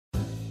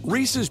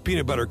Reese's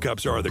peanut butter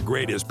cups are the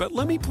greatest, but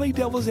let me play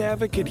devil's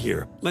advocate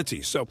here. Let's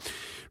see. So,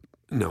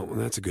 no,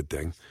 that's a good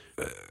thing.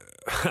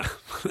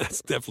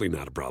 That's definitely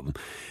not a problem.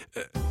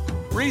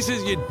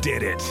 Reese's, you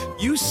did it.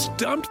 You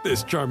stumped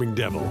this charming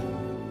devil.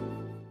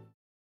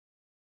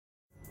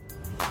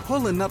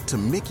 Pulling up to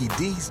Mickey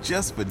D's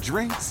just for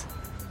drinks?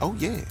 Oh,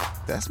 yeah,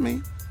 that's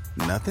me.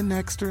 Nothing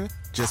extra,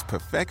 just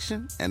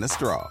perfection and a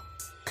straw.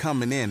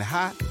 Coming in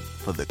hot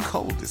for the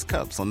coldest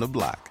cups on the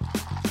block.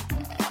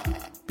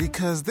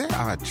 Because there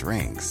are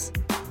drinks.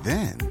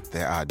 Then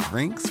there are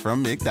drinks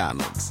from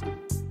McDonald's.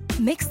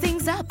 Mix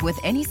things up with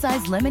any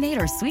size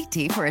lemonade or sweet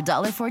tea for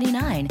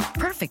 $1.49.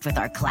 Perfect with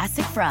our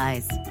classic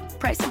fries.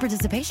 Price and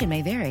participation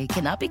may vary.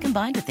 Cannot be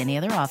combined with any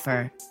other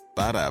offer.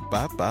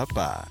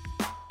 Ba-da-ba-ba-ba.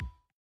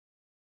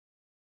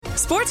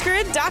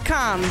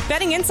 SportsGrid.com.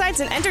 Betting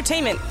insights and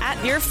entertainment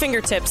at your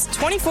fingertips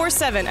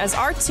 24/7 as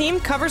our team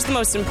covers the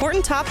most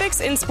important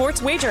topics in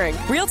sports wagering.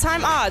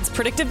 Real-time odds,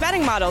 predictive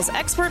betting models,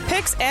 expert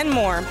picks, and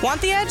more. Want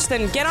the edge?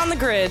 Then get on the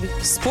grid.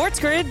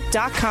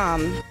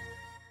 SportsGrid.com.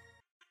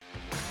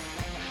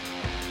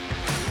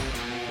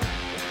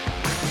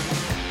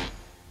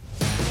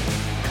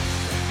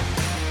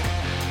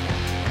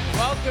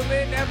 Welcome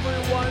in,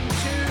 everyone,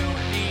 to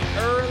the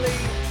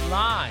early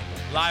line.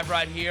 Live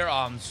right here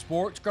on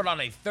Sports Grid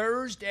on a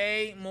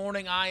Thursday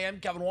morning. I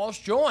am Kevin Walsh,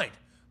 joined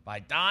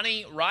by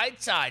Donnie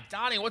Rightside.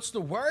 Donnie, what's the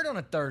word on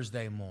a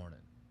Thursday morning?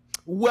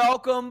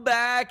 Welcome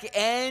back,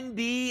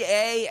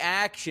 NBA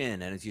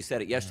action. And as you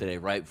said it yesterday,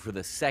 right, for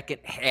the second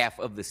half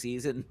of the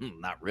season,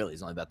 not really.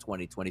 There's only about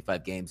 20,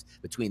 25 games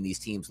between these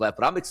teams left.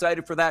 But I'm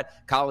excited for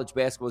that. College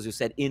basketball, as you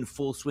said, in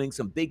full swing.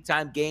 Some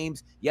big-time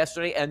games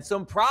yesterday and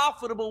some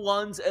profitable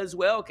ones as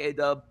well,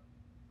 K-Dub.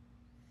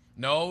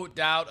 No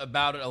doubt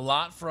about it. A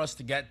lot for us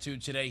to get to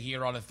today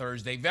here on a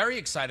Thursday. Very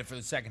excited for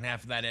the second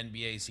half of that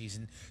NBA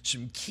season.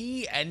 Some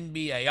key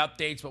NBA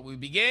updates, but we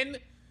begin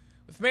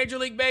with Major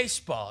League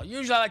Baseball.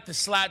 Usually I like to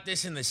slap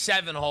this in the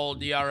 7-hole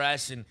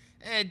DRS and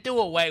do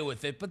away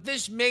with it, but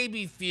this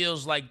maybe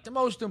feels like the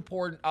most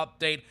important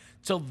update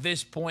till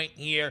this point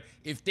here.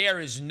 If there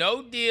is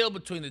no deal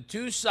between the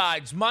two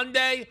sides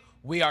Monday,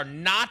 we are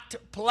not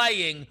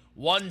playing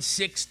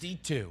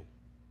 162.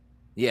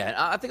 Yeah,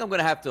 I think I'm going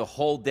to have to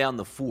hold down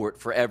the fort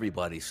for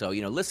everybody. So,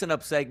 listen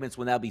up segments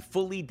will now be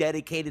fully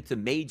dedicated to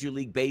Major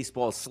League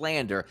Baseball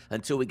slander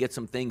until we get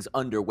some things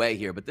underway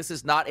here. But this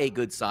is not a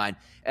good sign.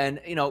 And,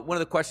 one of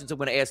the questions I'm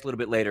going to ask a little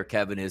bit later,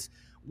 Kevin, is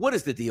what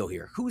is the deal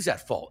here? Who's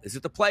at fault? Is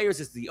it the players?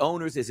 Is it the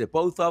owners? Is it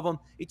both of them?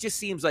 It just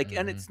seems like,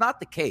 and it's not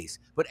the case,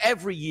 but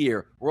every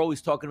year we're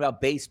always talking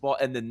about baseball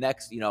and the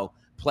next,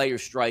 player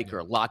strike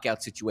or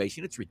lockout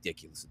situation. It's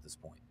ridiculous at this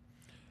point.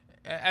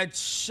 At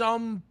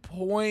some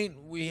point,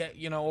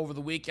 over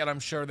the weekend,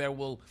 I'm sure there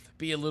will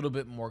be a little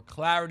bit more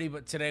clarity,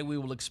 but today we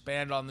will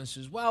expand on this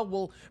as well.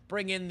 We'll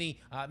bring in the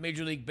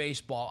Major League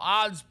Baseball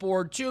odds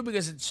board, too,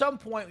 because at some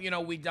point,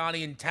 we,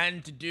 Donnie,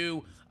 intend to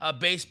do a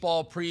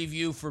baseball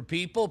preview for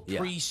people,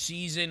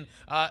 preseason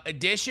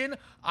edition.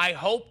 I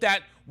hope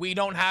that we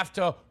don't have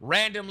to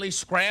randomly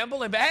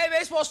scramble and, hey,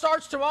 baseball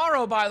starts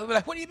tomorrow, by the way.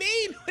 Like, what do you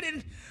mean?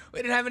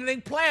 We didn't have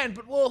anything planned,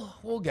 but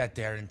we'll get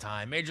there in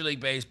time. Major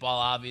League Baseball,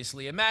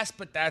 obviously a mess,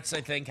 but that's,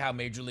 I think, how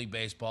Major League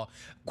Baseball.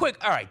 All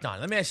right, Don,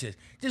 let me ask you this.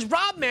 Does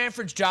Rob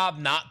Manfred's job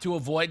not to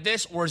avoid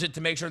this, or is it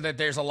to make sure that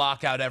there's a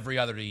lockout every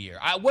other year?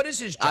 What is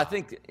his job?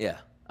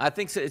 I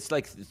think so. It's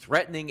like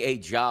threatening a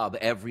job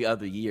every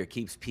other year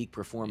keeps peak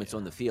performance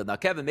on the field. Now,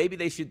 Kevin, maybe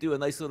they should do a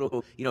nice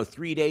little,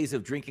 3 days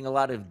of drinking a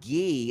lot of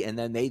ghee, and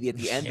then maybe at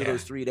the end of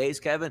those 3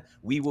 days, Kevin,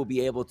 we will be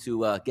able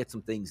to get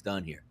some things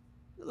done here.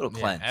 A little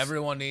cleanse.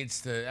 Everyone needs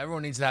to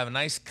have a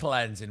nice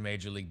cleanse in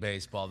Major League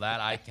Baseball.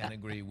 That I can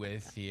agree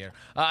with here.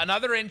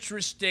 Another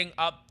interesting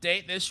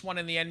update. This one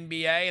in the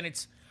NBA, and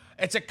it's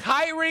a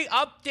Kyrie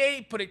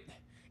update, but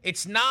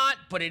it's not,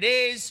 but it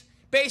is.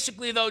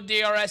 Basically, though,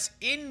 DRS,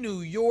 in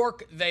New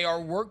York, they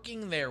are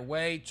working their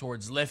way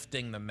towards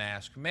lifting the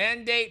mask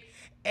mandate,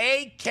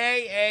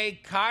 a.k.a.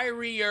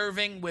 Kyrie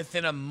Irving,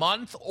 within a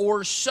month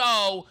or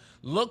so,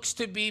 looks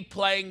to be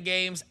playing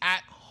games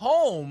at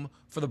home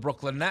for the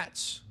Brooklyn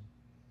Nets.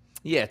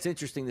 Yeah, it's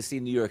interesting to see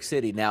New York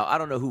City. Now, I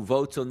don't know who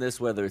votes on this,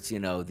 whether it's,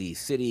 the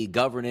city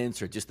governance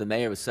or just the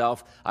mayor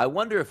himself. I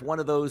wonder if one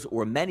of those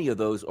or many of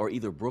those are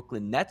either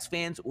Brooklyn Nets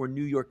fans or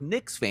New York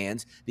Knicks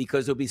fans,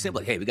 because it'll be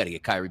simple. Like, hey, we got to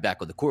get Kyrie back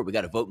on the court. We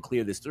got to vote and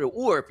clear this through.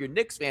 Or if you're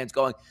Knicks fans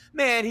going,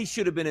 man, he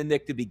should have been a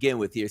Knick to begin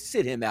with here.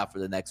 Sit him out for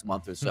the next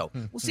month or so.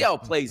 We'll see how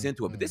it plays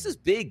into it. But this is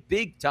big,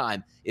 big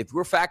time if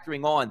we're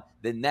factoring on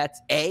the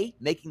Nets, A,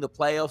 making the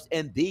playoffs,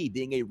 and B,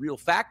 being a real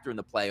factor in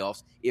the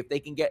playoffs if they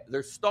can get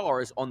their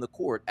stars on the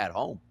court at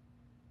home.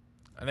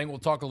 I think we'll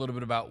talk a little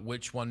bit about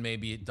which one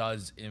maybe it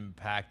does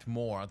impact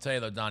more. I'll tell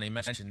you, though, Donnie, you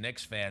mentioned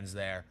Knicks fans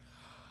there.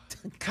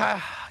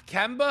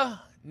 Kemba,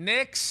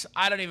 Knicks,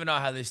 I don't even know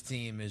how this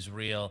team is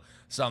real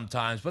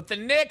sometimes. But the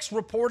Knicks,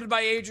 reported by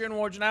Adrian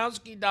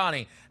Wojnarowski,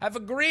 Donnie, have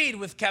agreed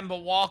with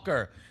Kemba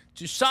Walker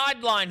to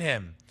sideline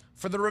him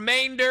for the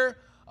remainder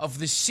of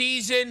the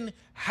season.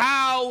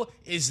 How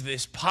is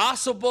this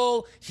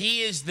possible?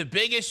 He is the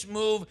biggest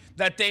move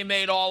that they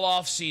made all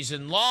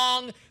offseason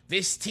long.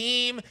 This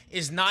team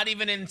is not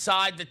even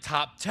inside the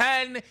top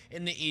 10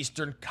 in the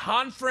Eastern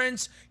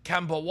Conference.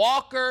 Kemba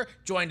Walker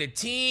joined a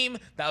team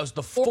that was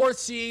the 4th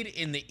seed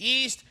in the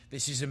East.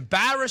 This is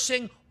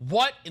embarrassing.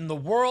 What in the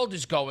world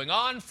is going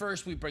on?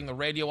 First, we bring the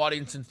radio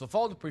audience into the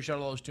fold. Appreciate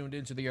all those tuned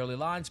into the early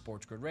line.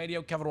 Sports Grid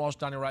Radio. Kevin Walsh,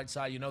 Donnie,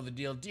 Rightside. You know the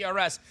deal.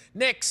 DRS,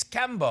 Knicks,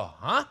 Kemba,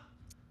 huh?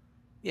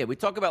 Yeah, we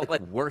talk about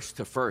like worst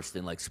to first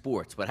in like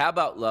sports, but how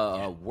about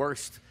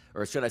worst,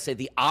 or should I say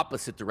the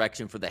opposite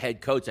direction for the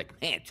head coach? Like,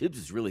 man, Tibbs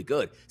is really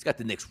good. He's got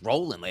the Knicks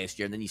rolling last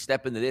year, and then you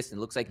step into this, and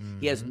it looks like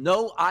he has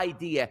no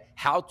idea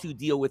how to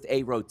deal with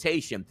a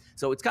rotation.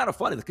 So it's kind of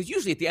funny, because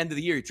usually at the end of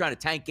the year, you're trying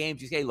to tank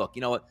games. You say, hey, look,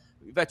 you know what?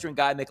 You're a veteran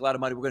guy, make a lot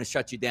of money. We're going to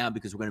shut you down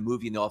because we're going to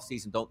move you in the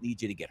offseason. Don't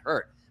need you to get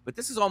hurt. But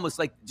this is almost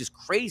like just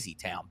crazy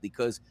town,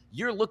 because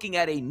you're looking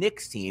at a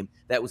Knicks team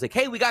that was like,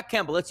 hey, we got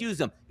Kemba, let's use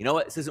him. You know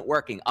what? This isn't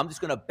working. I'm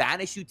just going to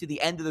banish you to the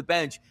end of the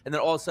bench, and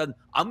then all of a sudden,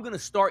 I'm going to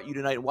start you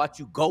tonight and watch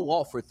you go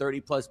off for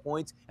 30-plus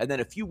points, and then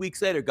a few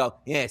weeks later go,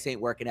 yeah, this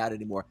ain't working out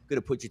anymore.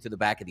 Going to put you to the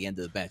back at the end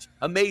of the bench.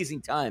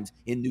 Amazing times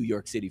in New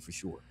York City for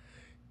sure.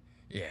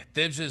 Yeah,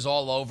 Thibs is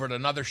all over it.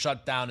 Another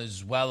shutdown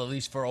as well, at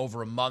least for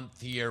over a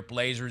month here.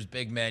 Blazers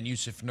big man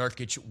Yusuf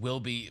Nurkic will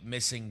be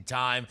missing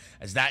time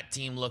as that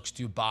team looks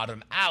to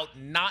bottom out,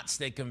 not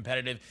stay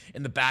competitive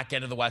in the back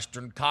end of the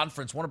Western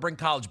Conference. Want to bring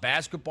college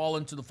basketball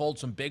into the fold.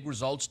 Some big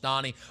results,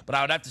 Donnie, but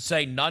I would have to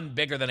say none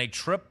bigger than a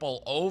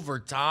triple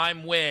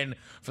overtime win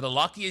for the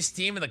luckiest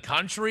team in the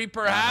country,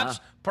 perhaps.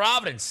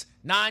 Providence,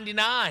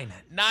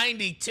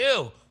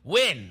 99-92.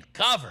 Win,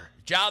 cover,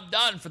 job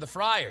done for the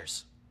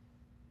Friars.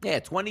 Yeah,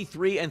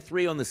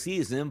 23-3 on the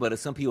season, but as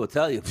some people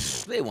tell you,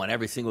 they won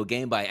every single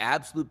game by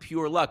absolute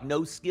pure luck.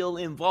 No skill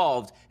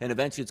involved, and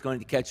eventually it's going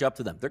to catch up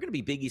to them. They're going to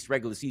be Big East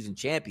regular season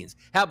champions.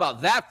 How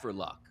about that for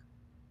luck?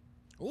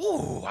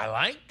 Ooh, I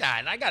like that.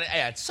 And I got to,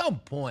 at some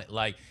point,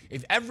 like,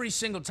 if every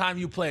single time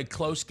you play a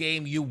close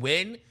game, you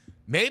win,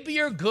 maybe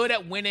you're good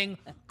at winning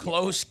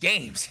close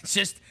games.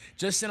 It's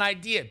just an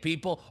idea,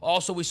 people.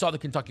 Also, we saw the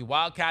Kentucky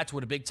Wildcats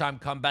with a big-time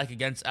comeback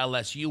against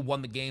LSU,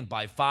 won the game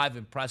by 5.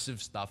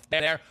 Impressive stuff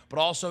there. But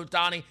also,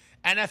 Donnie,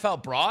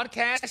 NFL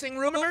broadcasting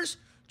rumors,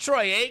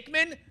 Troy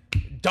Aikman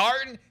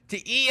darting to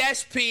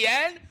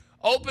ESPN,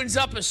 opens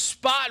up a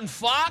spot in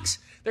Fox.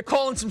 They're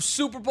calling some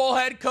Super Bowl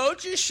head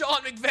coaches.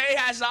 Sean McVay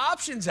has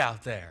options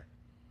out there.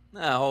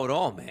 Now, hold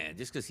on, man.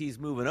 Just because he's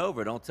moving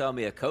over, don't tell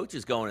me a coach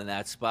is going in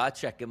that spot.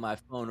 Checking my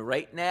phone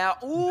right now.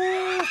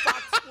 Ooh,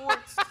 Fox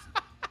Sports.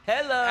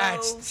 Hello.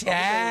 That's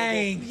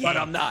dang. But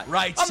I'm not.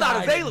 Right I'm side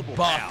not available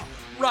Buck. now.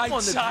 Right I'm on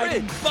the side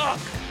grid. Buck.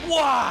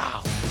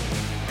 Wow.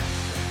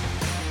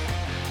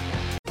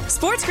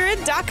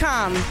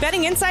 SportsGrid.com.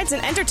 Betting insights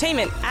and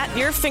entertainment at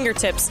your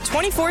fingertips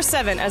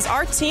 24/7 as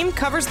our team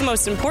covers the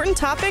most important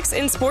topics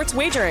in sports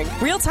wagering.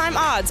 Real-time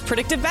odds,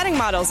 predictive betting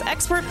models,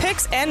 expert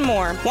picks, and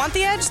more. Want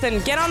the edge?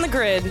 Then get on the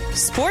grid.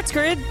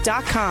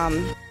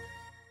 SportsGrid.com.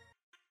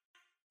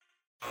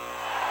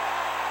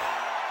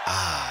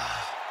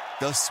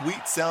 The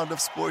sweet sound of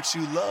sports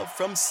you love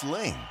from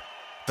Sling.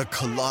 The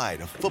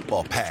collide of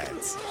football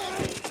pads.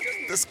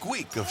 The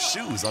squeak of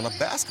shoes on a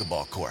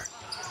basketball court.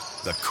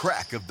 The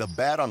crack of the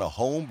bat on a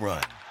home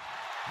run.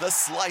 The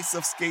slice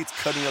of skates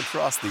cutting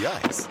across the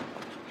ice.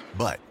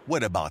 But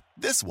what about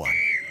this one?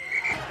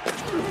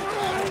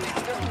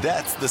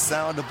 That's the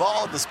sound of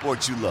all the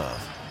sports you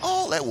love,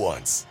 all at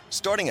once.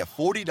 Starting at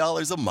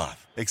 $40 a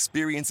month.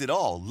 Experience it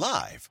all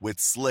live with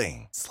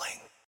Sling.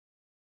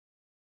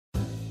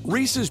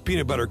 Reese's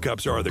peanut butter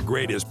cups are the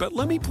greatest, but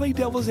let me play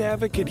devil's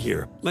advocate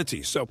here. Let's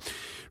see. So,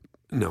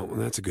 no,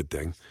 that's a good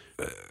thing.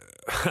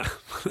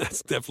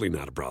 That's definitely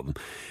not a problem.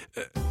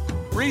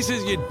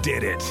 Reese's, you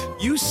did it.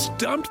 You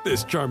stumped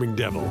this charming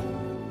devil.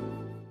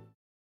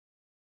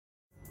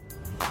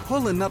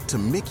 Pulling up to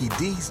Mickey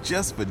D's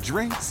just for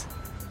drinks?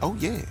 Oh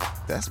yeah,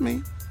 that's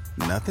me.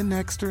 Nothing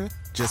extra,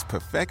 just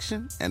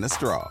perfection and a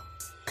straw.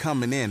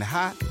 Coming in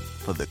hot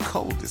for the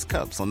coldest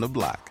cups on the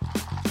block.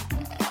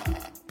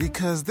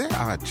 Because there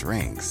are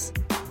drinks.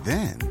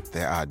 Then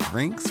there are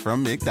drinks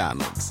from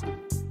McDonald's.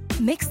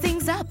 Mix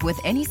things up with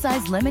any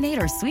size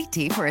lemonade or sweet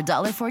tea for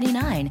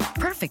 $1.49.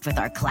 Perfect with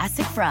our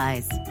classic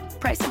fries.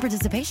 Price and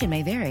participation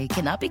may vary.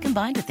 Cannot be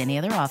combined with any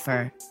other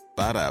offer.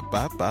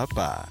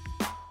 Ba-da-ba-ba-ba.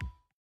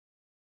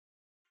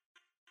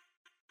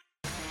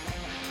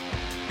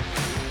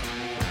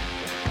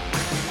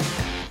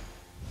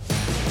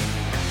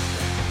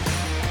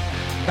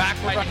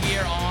 Back right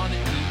here on the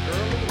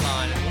early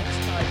line.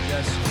 Let's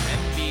digest some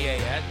NBA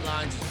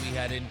headlines as we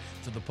head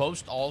into the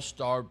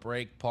post-All-Star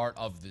break part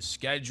of the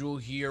schedule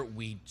here.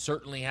 We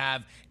certainly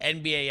have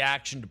NBA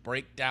action to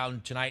break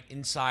down tonight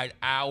inside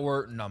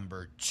hour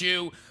number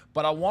 2.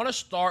 But I want to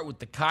start with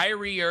the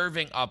Kyrie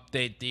Irving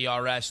update,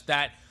 DRS,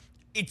 that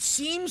it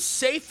seems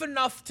safe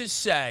enough to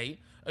say,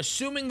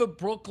 assuming the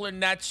Brooklyn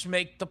Nets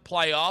make the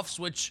playoffs,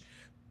 which,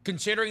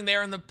 considering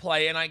they're in the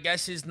play-in, I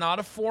guess is not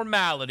a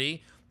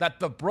formality, that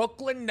the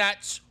Brooklyn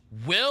Nets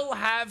will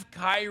have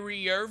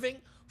Kyrie Irving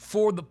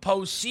for the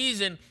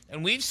postseason.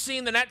 And we've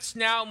seen the Nets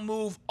now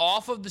move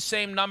off of the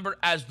same number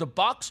as the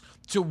Bucks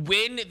to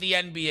win the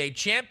NBA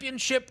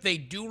championship. They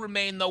do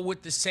remain, though,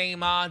 with the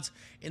same odds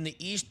in the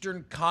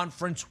Eastern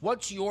Conference.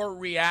 What's your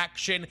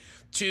reaction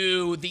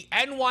to the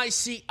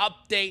NYC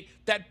update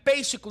that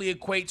basically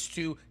equates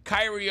to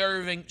Kyrie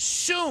Irving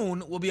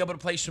soon will be able to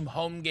play some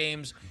home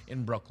games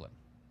in Brooklyn?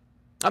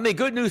 I mean,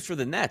 good news for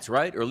the Nets,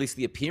 right? Or at least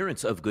the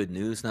appearance of good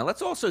news. Now,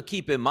 let's also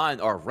keep in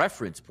mind our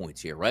reference points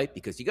here, right?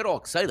 Because you get all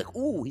excited, like,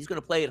 ooh, he's going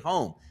to play at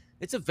home.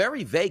 It's a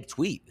very vague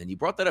tweet, and you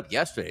brought that up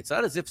yesterday. It's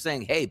not as if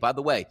saying, hey, by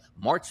the way,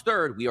 March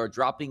 3rd, we are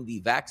dropping the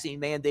vaccine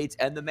mandates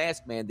and the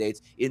mask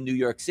mandates in New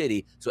York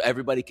City so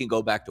everybody can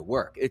go back to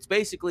work. It's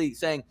basically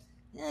saying,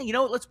 yeah, you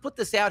know what, let's put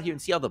this out here and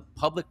see how the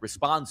public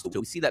responds to it.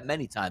 We see that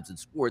many times in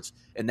sports,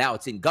 and now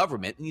it's in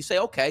government. And you say,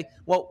 okay,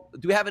 well,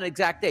 do we have an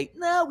exact date?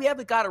 No, we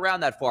haven't got around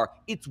that far.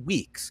 It's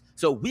weeks.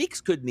 So weeks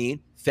could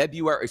mean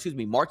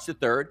March the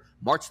 3rd,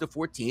 March the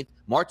 14th,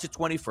 March the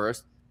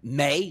 21st,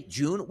 May,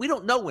 June. We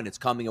don't know when it's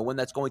coming or when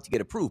that's going to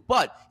get approved.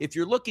 But if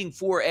you're looking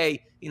for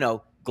a,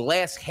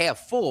 glass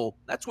half full,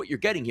 that's what you're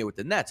getting here with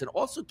the Nets. And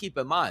also keep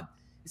in mind,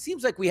 it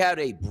seems like we had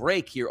a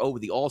break here over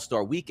the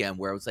All-Star weekend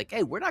where it was like,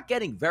 hey, we're not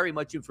getting very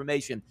much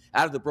information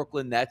out of the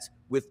Brooklyn Nets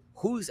with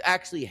who's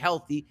actually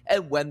healthy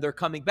and when they're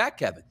coming back,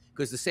 Kevin.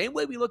 Because the same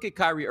way we look at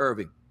Kyrie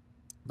Irving,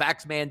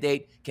 vax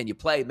mandate, can you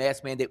play,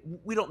 mask mandate,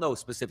 we don't know a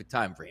specific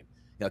time frame.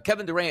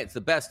 Kevin Durant's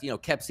the best,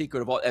 kept secret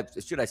of all,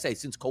 should I say,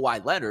 since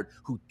Kawhi Leonard,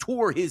 who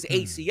tore his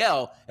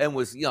ACL and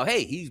was,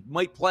 hey, he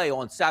might play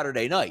on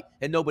Saturday night,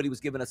 and nobody was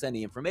giving us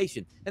any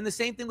information. And the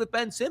same thing with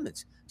Ben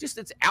Simmons. Just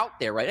it's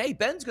out there, right? Hey,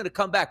 Ben's going to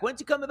come back. When's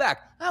he coming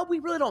back? We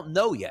really don't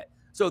know yet.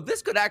 So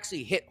this could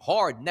actually hit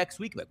hard next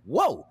week. Like,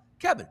 whoa,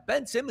 Kevin,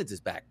 Ben Simmons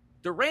is back.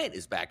 Durant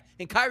is back,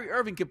 and Kyrie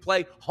Irving can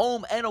play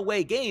home and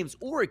away games,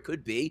 or it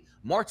could be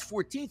March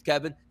 14th,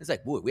 Kevin. It's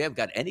like, boy, we haven't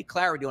got any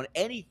clarity on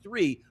any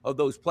three of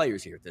those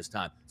players here at this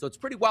time. So it's a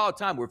pretty wild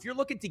time where if you're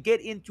looking to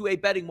get into a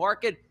betting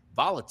market,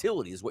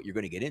 volatility is what you're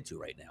going to get into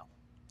right now.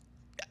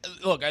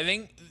 Look, I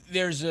think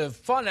there's a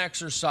fun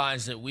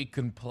exercise that we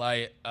can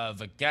play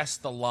of a guess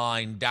the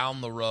line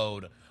down the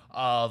road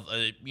of,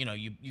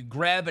 you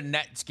grab a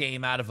Nets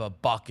game out of a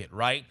bucket,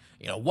 right?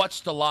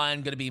 What's the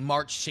line going to be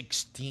March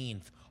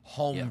 16th?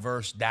 Home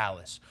versus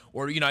Dallas.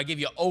 Or, I give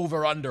you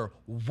over under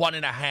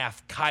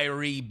 1.5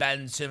 Kyrie,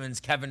 Ben Simmons,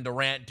 Kevin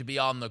Durant to be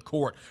on the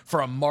court for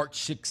a March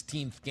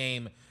 16th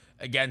game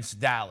against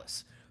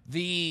Dallas.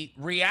 The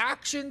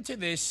reaction to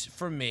this,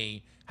 for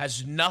me,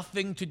 has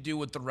nothing to do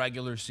with the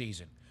regular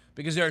season.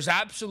 Because there's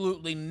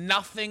absolutely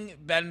nothing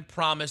been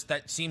promised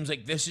that seems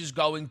like this is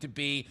going to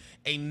be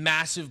a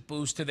massive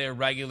boost to their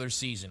regular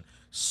season.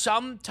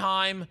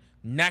 Sometime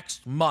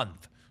next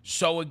month.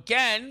 So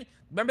again,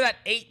 remember that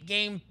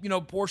 8-game,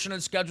 portion of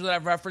the schedule that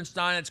I've referenced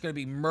on? It's going to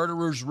be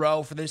murderer's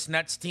row for this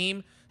Nets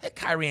team. Hey,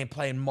 Kyrie ain't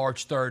playing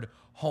March 3rd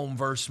home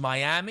versus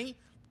Miami.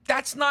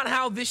 That's not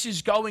how this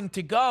is going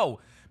to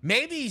go.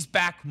 Maybe he's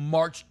back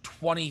March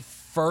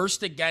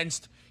 21st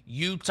against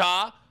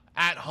Utah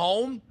at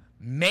home.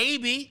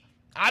 Maybe.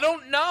 I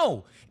don't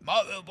know.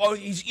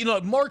 He's,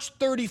 March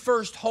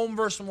 31st home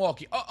versus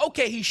Milwaukee.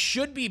 Okay, he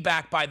should be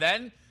back by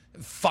then.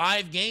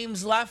 5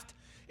 games left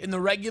in the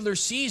regular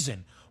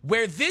season.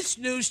 Where this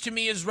news to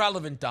me is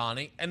relevant,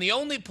 Donnie, and the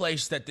only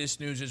place that this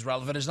news is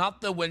relevant is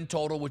not the win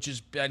total, which has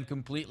been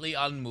completely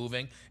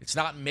unmoving. It's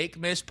not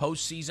make-miss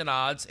postseason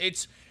odds.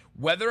 It's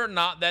whether or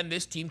not then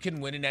this team can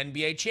win an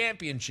NBA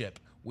championship,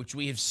 which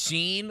we have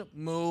seen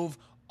move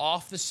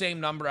off the same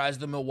number as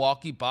the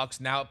Milwaukee Bucks,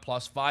 now at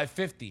plus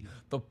 550.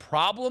 The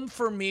problem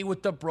for me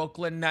with the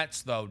Brooklyn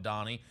Nets, though,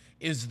 Donnie,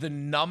 is the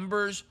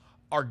numbers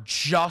are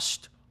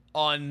just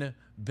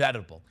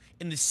unbettable.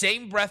 In the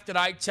same breath that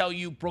I tell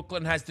you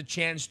Brooklyn has the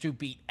chance to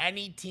beat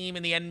any team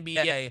in the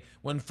NBA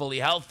when fully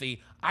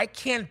healthy, I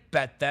can't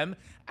bet them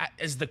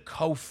as the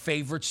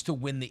co-favorites to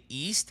win the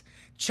East,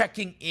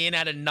 checking in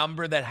at a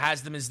number that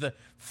has them as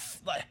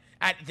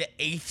at the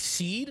 8th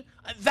seed.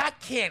 That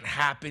can't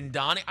happen,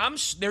 Donnie.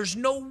 There's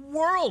no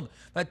world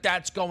that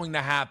that's going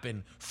to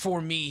happen for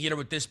me here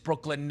with this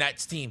Brooklyn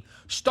Nets team.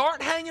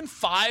 Start hanging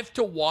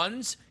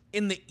 5-1s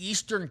in the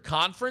Eastern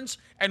Conference,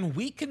 and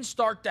we can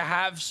start to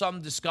have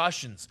some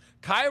discussions.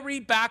 Kyrie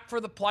back for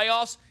the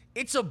playoffs,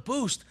 it's a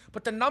boost,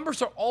 but the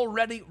numbers are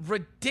already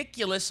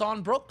ridiculous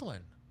on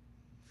Brooklyn.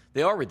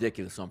 They are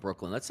ridiculous on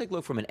Brooklyn. Let's take a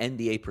look from an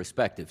NBA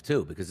perspective,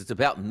 too, because it's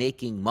about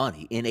making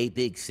money in a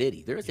big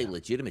city. There is a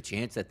legitimate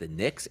chance that the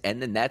Knicks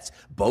and the Nets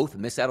both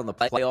miss out on the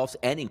playoffs,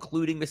 and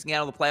including missing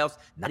out on the playoffs,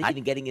 not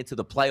even getting into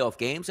the playoff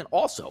games, and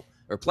also,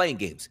 or playing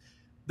games.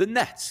 The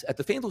Nets at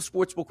the FanDuel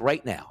Sportsbook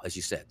right now, as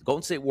you said, the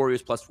Golden State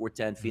Warriors plus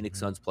 410, Phoenix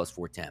Suns plus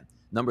 410.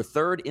 Number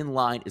 3rd in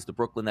line is the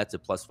Brooklyn Nets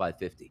at plus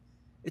 550.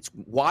 It's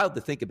wild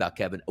to think about,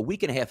 Kevin. A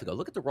week and a half ago,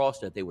 look at the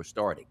roster that they were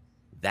starting.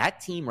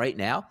 That team right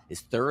now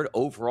is 3rd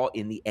overall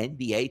in the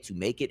NBA to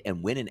make it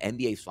and win an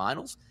NBA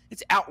Finals.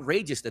 It's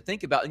outrageous to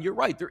think about. And you're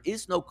right, there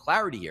is no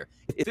clarity here.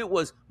 If it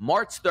was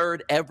March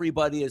 3rd,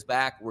 everybody is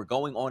back, we're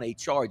going on a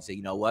charge. Say,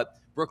 you know what?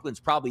 Brooklyn's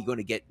probably going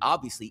to get,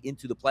 obviously,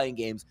 into the playing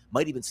games,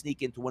 might even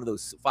sneak into one of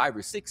those 5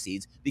 or 6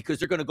 seeds because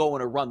they're going to go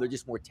on a run. They're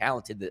just more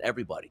talented than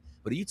everybody.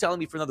 But are you telling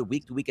me for another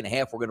week to week and a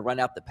half we're going to run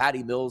out the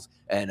Patty Mills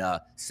and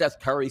Seth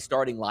Curry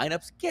starting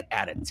lineups? Get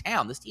out of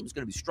town. This team's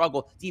going to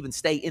struggle to even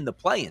stay in the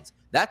play-ins.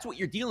 That's what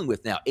you're dealing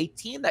with now. A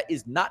team that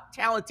is not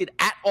talented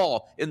at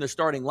all in their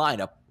starting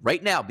lineup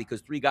right now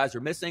because 3 guys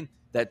are missing,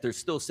 that they're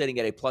still sitting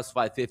at a plus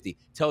 550.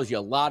 Tells you a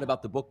lot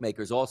about the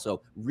bookmakers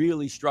also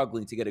really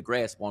struggling to get a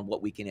grasp on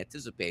what we can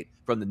anticipate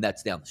from the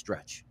Nets down the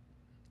stretch.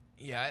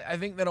 Yeah, I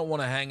think they don't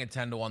want to hang a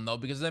 10-1, though,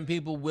 because then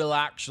people will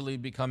actually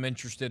become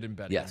interested in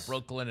betting. Yes.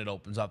 Brooklyn, it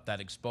opens up that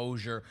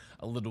exposure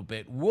a little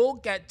bit. We'll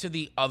get to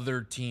the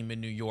other team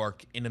in New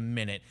York in a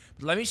minute.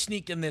 But let me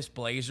sneak in this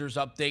Blazers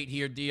update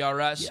here,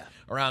 DRS,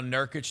 around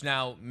Nurkic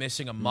now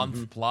missing a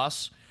month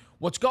plus.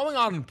 What's going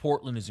on in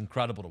Portland is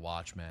incredible to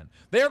watch, man.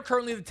 They are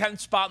currently the 10th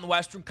spot in the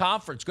Western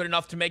Conference, good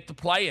enough to make the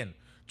play-in.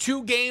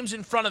 2 games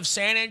in front of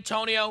San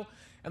Antonio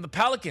and the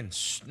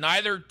Pelicans.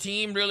 Neither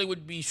team really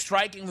would be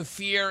striking the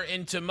fear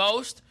into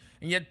most,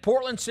 and yet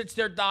Portland sits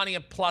there, Donnie,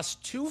 at plus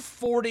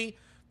 240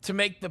 to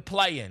make the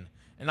play-in.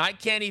 And I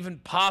can't even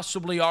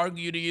possibly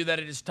argue to you that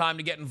it is time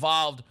to get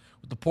involved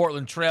with the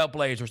Portland Trail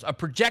Blazers. A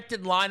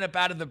projected lineup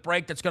out of the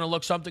break that's going to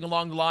look something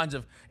along the lines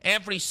of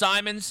Anthony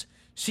Simons,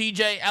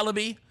 C.J.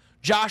 Ellaby,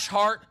 Josh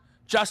Hart,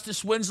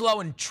 Justice Winslow,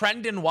 and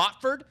Trendon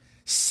Watford.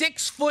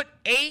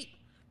 6'8",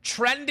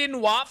 Trendon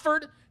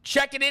Watford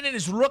checking in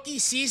his rookie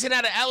season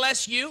out of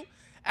LSU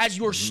as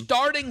your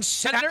starting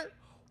center.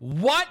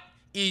 What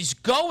is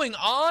going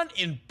on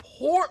in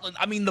Portland?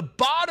 I mean, the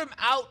bottom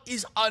out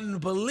is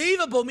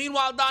unbelievable.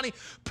 Meanwhile, Donnie,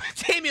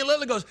 Damian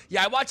Lillard goes,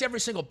 I watch every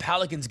single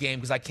Pelicans game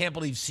because I can't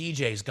believe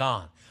CJ's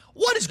gone.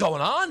 What is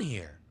going on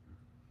here?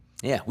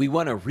 Yeah, we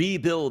want to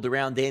rebuild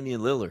around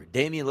Damian Lillard.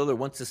 Damian Lillard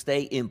wants to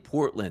stay in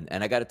Portland.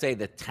 And I got to tell you,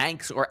 the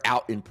tanks are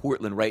out in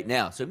Portland right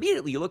now. So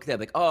immediately you look at that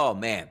like, oh,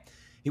 man,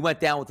 he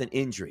went down with an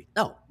injury.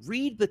 No,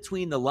 read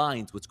between the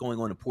lines what's going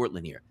on in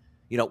Portland here.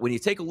 You know, when you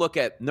take a look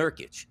at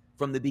Nurkic,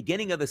 from the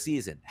beginning of the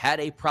season, had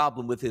a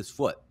problem with his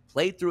foot,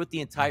 played through it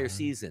the entire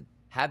season,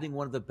 having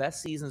one of the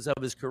best seasons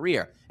of his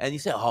career. And you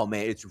say, oh,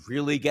 man, it's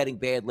really getting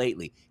bad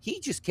lately. He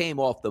just came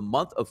off the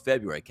month of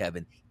February,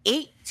 Kevin,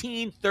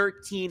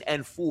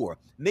 18-13-4,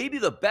 maybe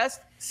the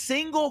best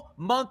single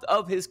month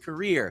of his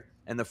career.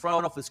 And the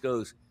front office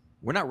goes,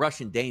 we're not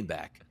rushing Dame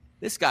back.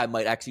 This guy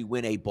might actually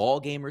win a ball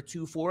game or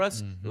 2 for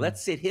us.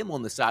 Let's sit him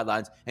on the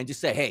sidelines and just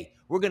say, hey,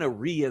 we're going to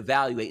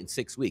reevaluate in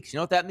 6 weeks. You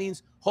know what that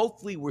means?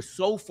 Hopefully we're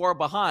so far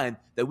behind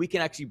that we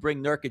can actually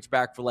bring Nurkic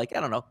back for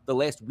the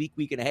last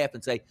week and a half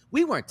and say,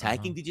 we weren't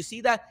tanking. Did you see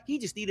that? He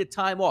just needed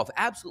time off.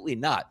 Absolutely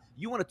not.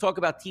 You want to talk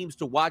about teams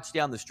to watch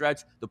down the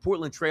stretch? The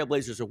Portland Trail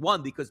Blazers are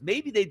one because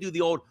maybe they do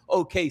the old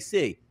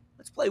OKC.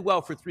 Let's play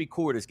well for 3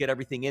 quarters, get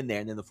everything in there.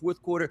 And then the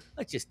 4th quarter,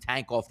 let's just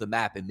tank off the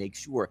map and make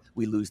sure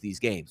we lose these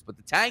games. But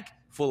the tank,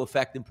 full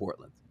effect in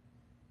Portland.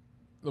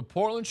 The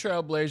Portland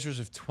Trail Blazers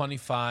have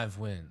 25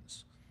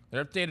 wins.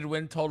 Their updated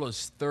win total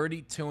is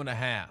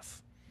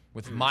 32.5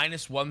 with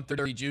minus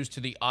 130 juice to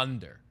the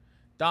under.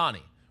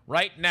 Donnie,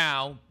 right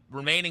now,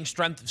 remaining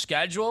strength of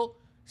schedule,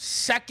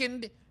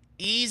 2nd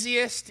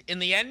easiest in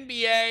the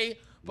NBA,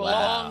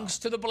 belongs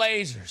to the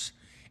Blazers.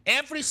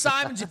 Anthony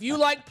Simons, if you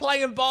like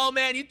playing ball,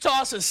 man, you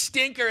toss a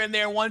stinker in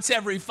there once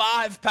every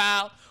 5,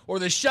 pal, or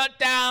the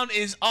shutdown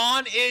is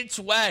on its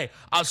way.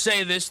 I'll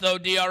say this, though,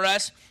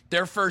 DRS,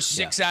 their first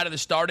 6 out of the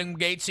starting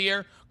gates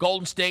here,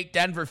 Golden State,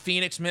 Denver,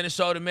 Phoenix,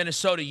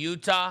 Minnesota,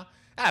 Utah,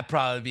 that'd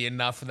probably be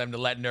enough for them to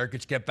let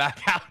Nurkic get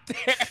back out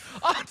there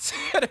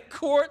onto the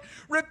court,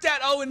 rip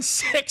that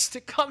 0-6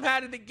 to come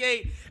out of the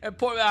gate and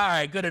all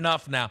right, good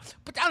enough now.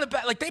 But down the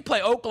back, like they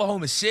play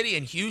Oklahoma City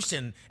and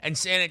Houston and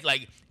San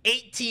Antonio,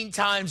 18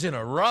 times in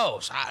a row.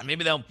 So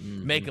maybe they'll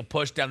make a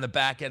push down the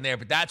back end there,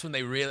 but that's when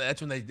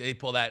they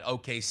pull that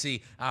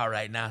OKC. All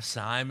right, now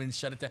Simon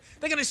shut it down.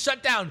 They're going to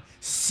shut down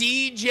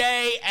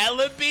C.J.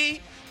 Ellaby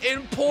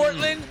in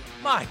Portland.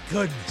 My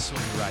goodness,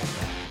 we'll be right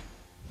back.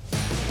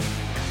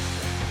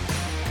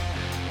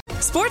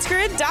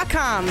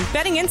 SportsGrid.com.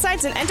 Betting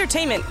insights and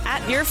entertainment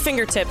at your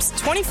fingertips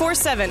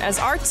 24/7 as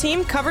our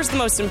team covers the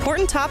most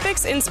important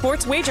topics in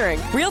sports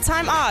wagering.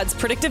 Real-time odds,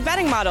 predictive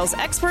betting models,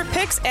 expert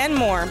picks, and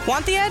more.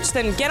 Want the edge?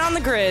 Then get on the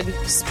grid.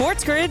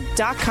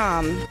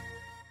 SportsGrid.com.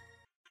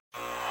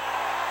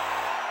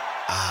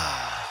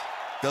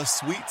 The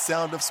sweet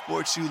sound of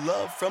sports you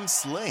love from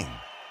Sling.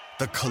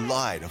 The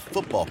collide of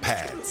football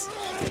pads.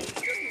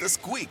 The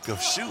squeak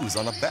of shoes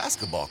on a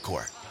basketball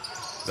court.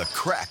 The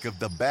crack of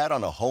the bat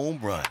on a home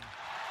run.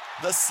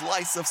 The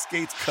slice of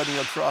skates cutting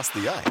across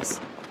the ice.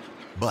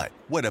 But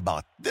what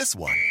about this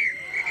one?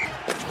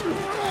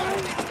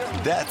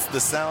 That's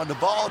the sound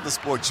of all the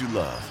sports you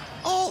love,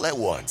 all at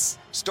once.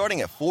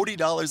 Starting at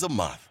 $40 a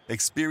month.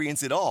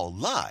 Experience it all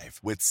live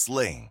with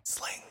Sling.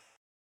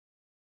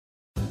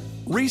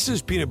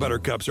 Reese's Peanut Butter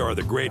Cups are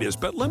the greatest,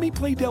 but let me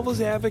play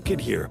devil's advocate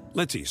here.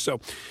 Let's see.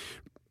 So,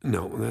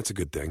 no, that's a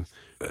good thing.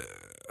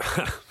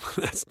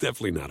 That's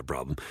definitely not a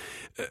problem.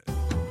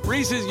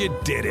 Reese's, you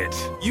did it.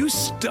 You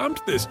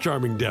stumped this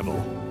charming devil.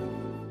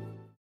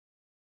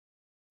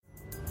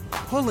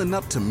 Pulling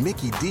up to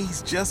Mickey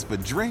D's just for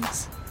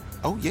drinks?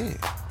 Oh yeah,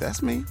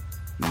 that's me.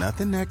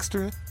 Nothing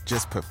extra,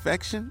 just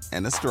perfection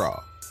and a straw.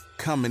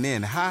 Coming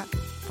in hot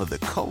for the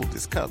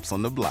coldest cups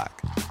on the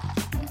block.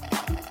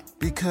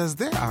 Because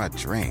there are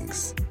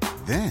drinks.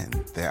 Then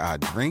there are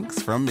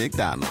drinks from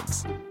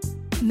McDonald's.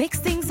 Mix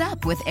things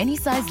up with any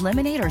size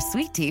lemonade or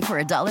sweet tea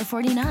for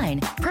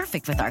 $1.49.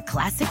 Perfect with our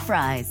classic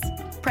fries.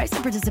 Price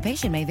and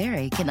participation may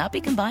vary. Cannot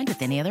be combined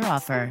with any other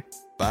offer.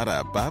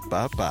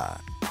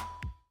 Ba-da-ba-ba-ba.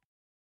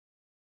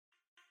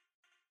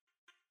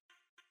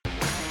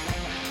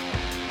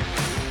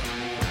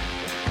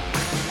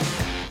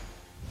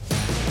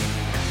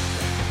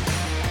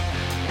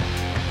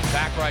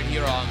 Back right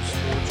here on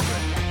Sports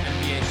Grid.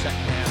 NBA second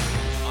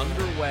half is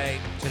underway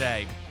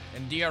today.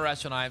 And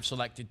DRS and I have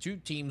selected two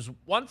teams,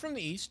 one from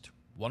the East,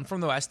 one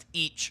from the West,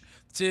 each,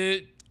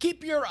 to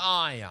keep your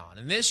eye on.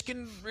 And this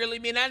can really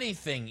mean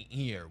anything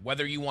here,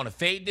 whether you want to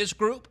fade this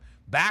group,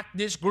 back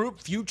this group,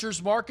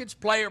 futures markets,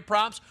 player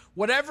props,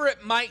 whatever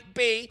it might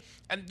be.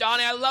 And,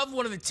 Donnie, I love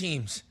one of the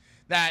teams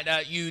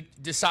that you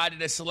decided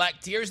to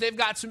select here. They've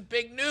got some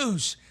big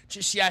news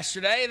just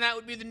yesterday, and that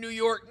would be the New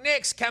York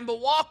Knicks. Kemba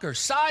Walker,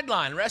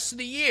 sideline, rest of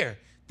the year.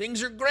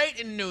 Things are great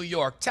in New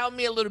York. Tell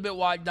me a little bit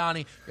why,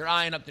 Donnie, you're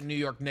eyeing up the New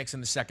York Knicks in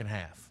the second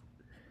half.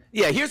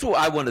 Yeah, here's what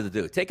I wanted to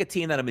do. Take a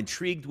team that I'm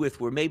intrigued with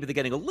where maybe they're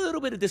getting a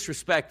little bit of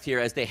disrespect here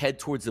as they head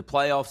towards the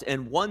playoffs,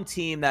 and one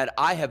team that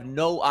I have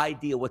no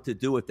idea what to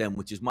do with them,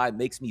 which is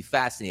makes me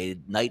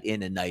fascinated night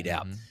in and night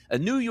out. A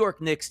New York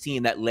Knicks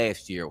team that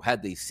last year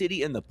had the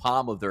city in the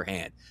palm of their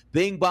hand.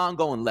 Bing bong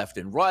going left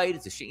and right.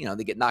 It's a shame,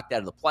 they get knocked out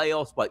of the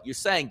playoffs, but you're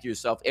saying to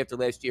yourself after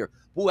last year,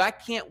 boy, I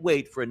can't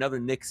wait for another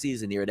Knicks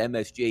season here at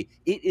MSG.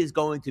 It is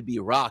going to be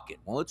rocking.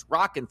 Well, it's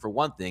rocking for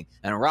one thing,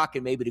 and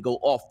rocking maybe to go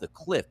off the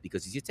cliff,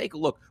 because as you take a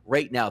look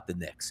right now at the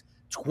Knicks,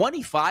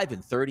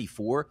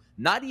 25-34,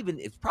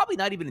 it's probably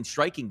not even in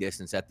striking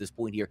distance at this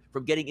point here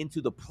from getting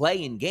into the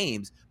play-in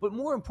games. But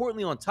more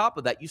importantly, on top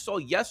of that, you saw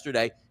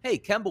yesterday, hey,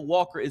 Kemba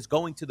Walker is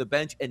going to the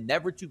bench and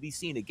never to be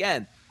seen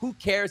again. Who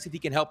cares if he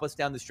can help us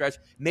down the stretch?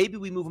 Maybe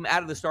we move him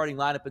out of the starting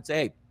lineup and say,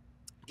 hey,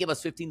 give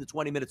us 15 to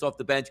 20 minutes off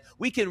the bench.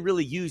 We can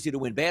really use you to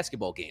win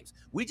basketball games.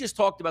 We just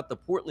talked about the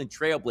Portland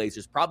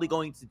Trailblazers probably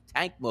going to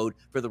tank mode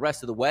for the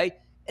rest of the way.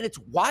 And it's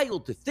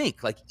wild to think,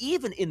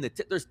 even in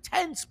there's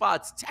 10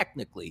 spots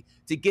technically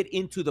to get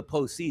into the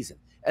postseason.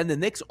 And the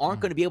Knicks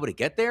aren't going to be able to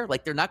get there.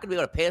 They're not going to be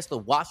able to pass the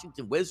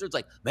Washington Wizards.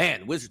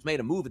 Man, the Wizards made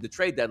a move at the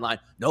trade deadline.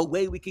 No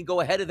way we can go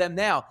ahead of them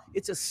now.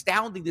 It's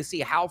astounding to see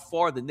how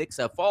far the Knicks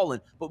have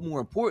fallen. But more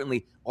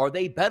importantly, are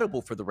they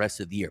bettable for the rest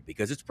of the year?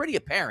 Because it's pretty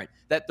apparent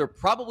that they're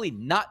probably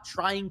not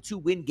trying to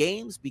win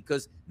games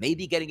because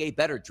maybe getting a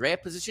better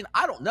draft position.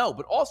 I don't know.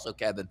 But also,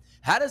 Kevin,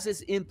 how does this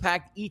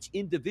impact each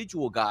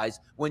individual guys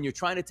when you're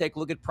trying to take a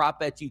look at prop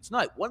bets each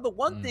night? One of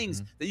the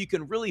things that you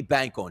can really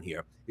bank on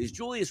here is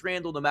Julius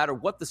Randle, no matter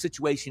what the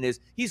situation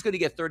is, he's going to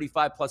get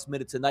 35-plus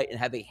minutes a night and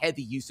have a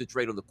heavy usage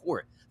rate on the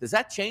court. Does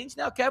that change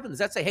now, Kevin? Does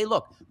that say, hey,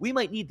 look, we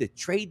might need to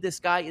trade this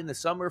guy in the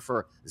summer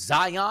for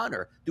Zion,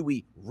 or do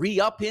we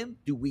re-up him?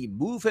 Do we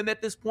move him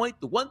at this point?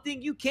 The one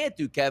thing you can't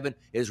do, Kevin,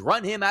 is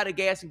run him out of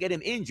gas and get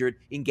him injured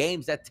in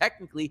games that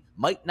technically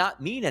might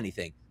not mean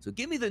anything. So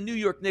give me the New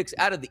York Knicks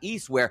out of the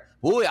East where,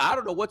 boy, I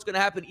don't know what's going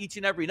to happen each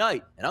and every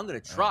night, and I'm going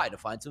to try to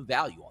find some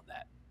value on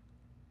that.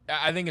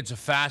 I think it's a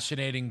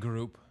fascinating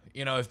group.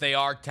 If they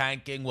are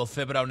tanking, will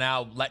Thibodeau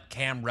now let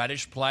Cam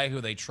Reddish play,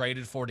 who they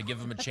traded for to give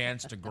him a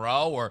chance to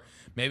grow, or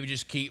maybe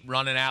just keep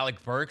running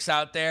Alec Burks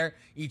out there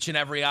each and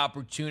every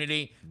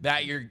opportunity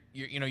that you're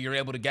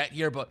able to get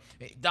here? But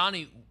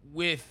Donnie,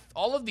 with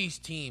all of these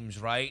teams,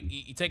 right?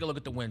 You take a look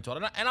at the win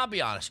total, and I'll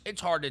be honest,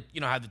 it's hard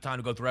to have the time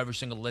to go through every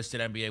single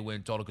listed NBA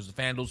win total because the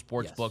FanDuel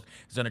Sportsbook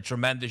has done a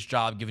tremendous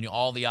job giving you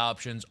all the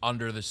options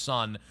under the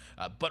sun.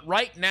 But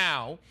right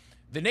now,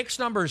 the Knicks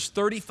number is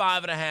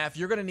 35.5.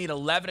 You're going to need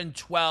 11 and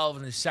 12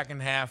 in the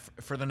second half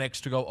for the Knicks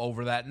to go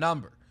over that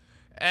number.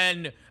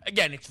 And,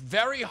 again, it's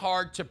very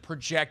hard to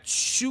project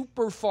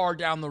super far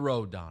down the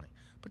road, Donnie.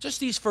 But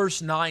just these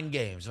first 9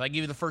 games, if I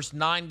give you the first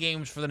 9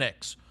 games for the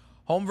Knicks,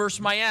 home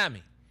versus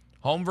Miami,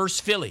 home versus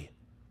Philly,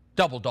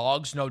 double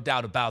dogs, no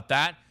doubt about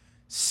that.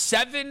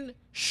 7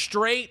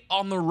 straight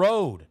on the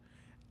road.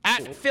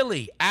 At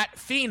Philly, at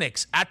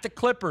Phoenix, at the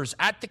Clippers,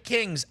 at the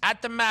Kings,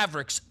 at the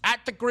Mavericks,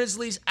 at the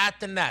Grizzlies, at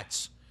the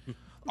Nets.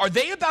 Are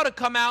they about to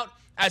come out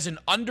as an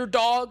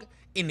underdog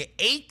in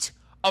 8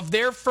 of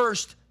their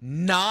first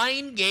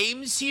 9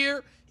 games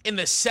here in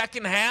the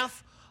second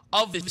half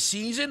of the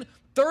season?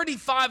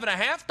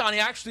 35.5, Donnie,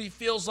 actually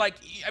feels like,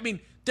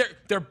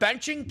 they're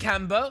benching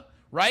Kemba,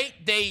 right?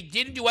 They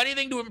didn't do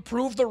anything to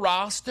improve the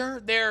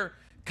roster. They're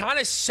kind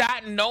of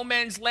sat in no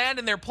man's land,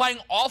 and they're playing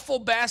awful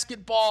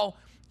basketball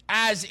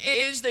as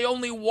is. They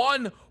only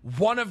won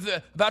one of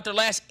about their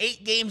last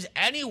 8 games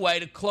anyway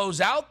to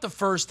close out the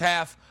first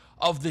half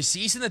of the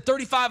season. The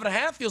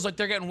 35.5 feels like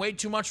they're getting way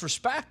too much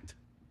respect.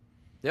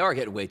 They are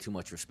getting way too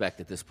much respect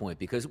at this point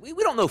because we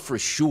don't know for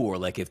sure,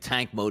 like, if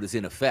tank mode is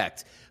in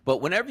effect. But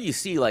whenever you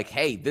see, like,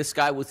 hey, this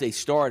guy was a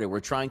starter,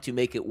 we're trying to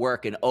make it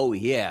work, and oh,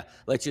 yeah,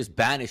 let's just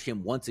banish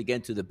him once again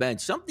to the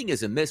bench. Something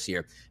is amiss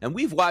here. And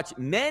we've watched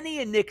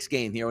many a Knicks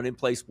game here on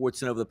In-Play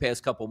Sports over the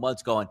past couple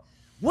months going,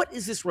 what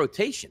is this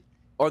rotation?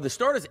 Are the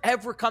starters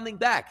ever coming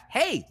back?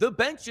 Hey, the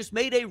bench just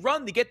made a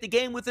run to get the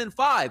game within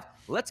 5.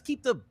 Let's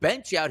keep the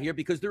bench out here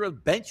because they're a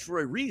bench for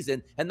a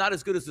reason and not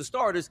as good as the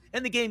starters,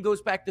 and the game goes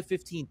back to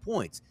 15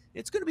 points.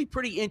 It's going to be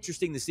pretty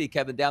interesting to see,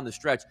 Kevin, down the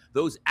stretch,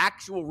 those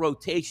actual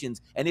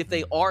rotations and if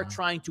they are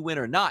trying to win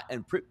or not.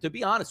 And to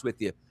be honest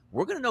with you,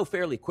 we're going to know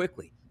fairly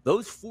quickly.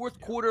 Those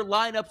fourth quarter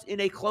lineups in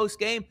a close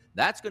game,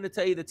 that's going to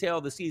tell you the tale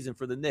of the season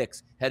for the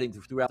Knicks heading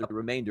throughout the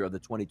remainder of the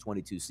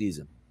 2022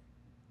 season.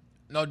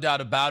 No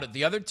doubt about it.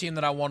 The other team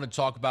that I want to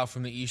talk about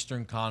from the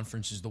Eastern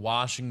Conference is the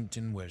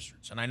Washington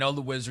Wizards. And I know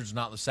the Wizards are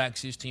not the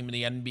sexiest team in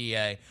the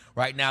NBA.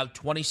 Right now,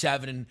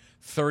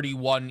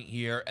 27-31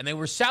 here. And they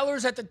were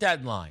sellers at the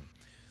deadline.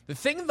 The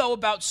thing, though,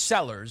 about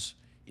sellers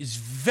is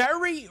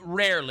very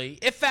rarely,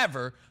 if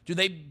ever, do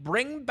they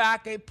bring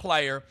back a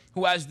player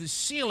who has the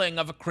ceiling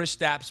of a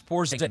Kristaps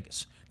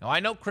Porzingis. Now, I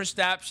know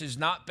Kristaps has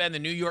not been the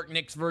New York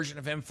Knicks version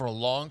of him for a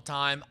long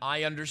time.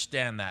 I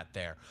understand that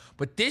there.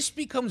 But this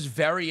becomes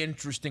very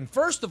interesting.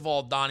 First of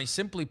all, Donnie,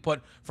 simply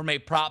put, from a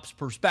props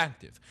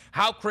perspective.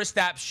 How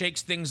Kristaps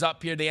shakes things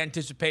up here, the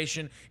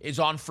anticipation is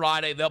on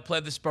Friday. They'll play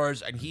the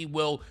Spurs, and he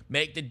will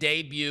make the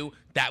debut.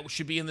 That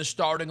should be in the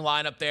starting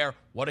lineup there.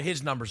 What do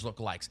his numbers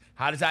look like?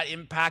 How does that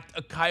impact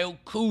a Kyle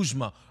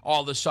Kuzma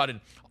all of a sudden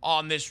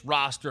on this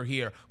roster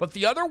here? But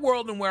the other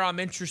world in where I'm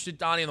interested,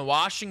 Donnie, in the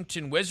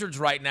Washington Wizards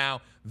right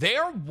now,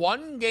 they're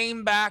one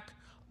game back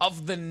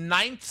of the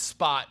 9th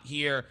spot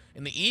here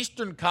in the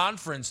Eastern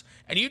Conference.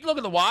 And you'd look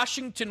at the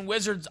Washington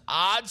Wizards'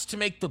 odds to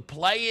make the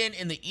play-in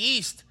in the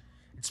East.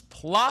 It's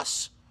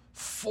plus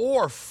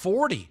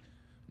 440.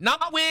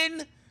 Not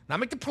win, not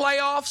make the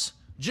playoffs,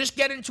 just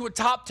get into a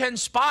top 10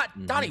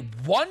 spot. Donnie,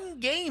 one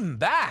game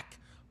back,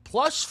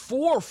 plus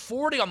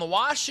 440 on the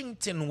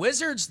Washington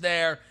Wizards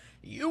there.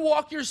 You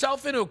walk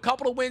yourself into a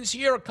couple of wins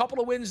here, a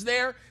couple of wins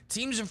there.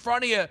 Teams in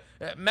front of you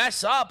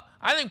mess up.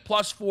 I think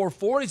plus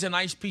 440 is a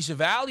nice piece of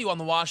value on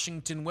the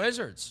Washington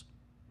Wizards.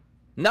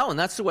 No, and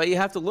that's the way you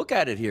have to look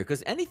at it here,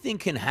 because anything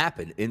can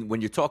happen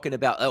when you're talking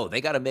about, oh, they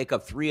got to make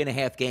up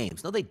 3.5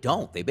 games. No, they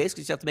don't. They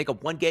basically just have to make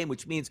up one game,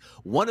 which means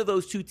one of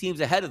those two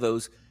teams ahead of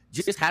those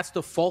just has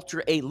to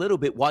falter a little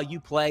bit while you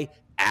play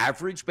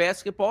average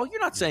basketball. You're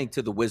not saying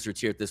to the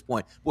Wizards here at this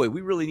point, boy, we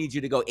really need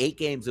you to go 8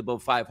 games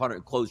above 500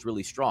 and close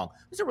really strong.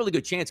 There's a really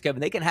good chance, Kevin,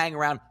 they can hang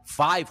around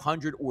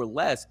 500 or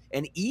less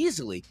and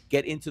easily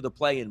get into the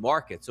play-in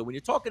market. So when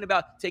you're talking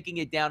about taking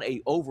it down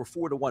a over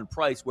 4-1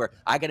 price where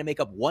I got to make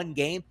up one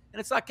game, and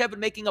it's not, Kevin,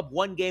 making up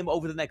one game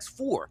over the next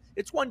 4.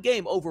 It's one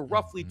game over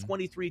roughly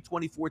 23,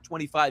 24,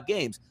 25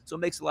 games. So it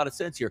makes a lot of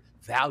sense here.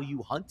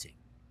 Value hunting.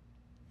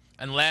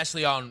 And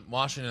lastly, on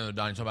Washington,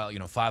 Donnie, talking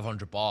about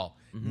 500 ball,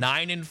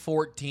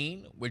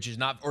 9-14, which is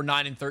not, or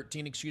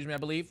 9-13, excuse me, I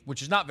believe,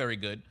 which is not very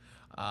good.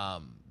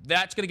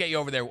 That's going to get you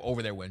over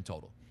their win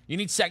total. You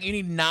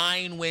need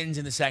 9 wins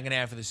in the second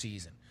half of the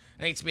season.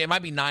 I think it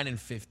might be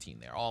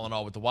 9-15 there, all in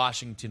all, with the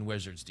Washington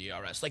Wizards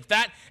DRS like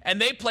that. And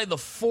they play the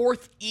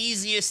 4th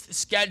easiest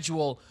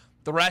schedule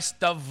the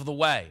rest of the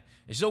way.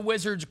 It's a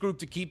Wizards group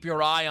to keep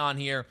your eye on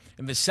here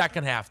in the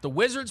second half. The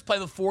Wizards play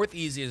the 4th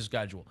easiest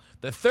schedule.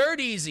 The 3rd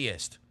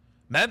easiest,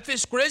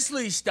 Memphis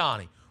Grizzlies,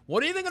 Donnie.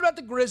 What do you think about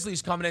the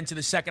Grizzlies coming into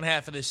the second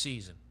half of this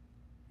season?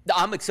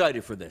 I'm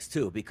excited for this,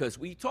 too, because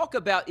we talk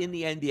about in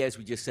the NBA, as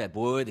we just said,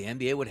 boy, the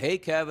NBA would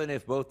hate, Kevin,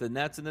 if both the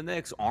Nets and the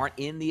Knicks aren't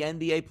in the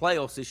NBA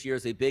playoffs this year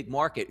as a big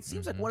market. It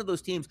seems like one of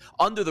those teams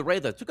under the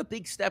radar took a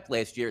big step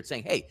last year at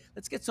saying, hey,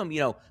 let's get some,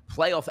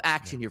 playoff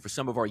action here for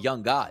some of our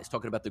young guys,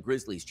 talking about the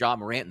Grizzlies, John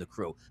Morant and the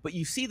crew. But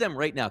you see them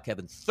right now,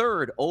 Kevin,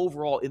 3rd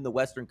overall in the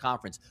Western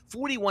Conference,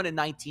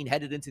 41-19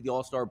 headed into the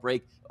All-Star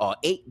break,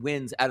 8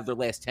 wins out of their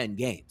last 10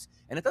 games.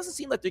 And it doesn't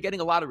seem like they're getting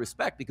a lot of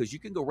respect because you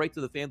can go right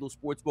to the FanDuel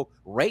Sportsbook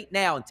right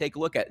now and take a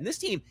look at it. And this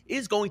team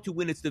is going to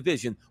win its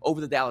division over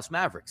the Dallas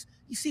Mavericks.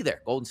 You see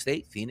there, Golden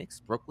State, Phoenix,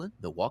 Brooklyn,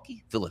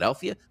 Milwaukee,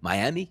 Philadelphia,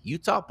 Miami,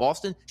 Utah,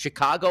 Boston,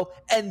 Chicago,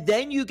 and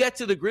then you get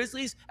to the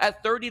Grizzlies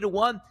at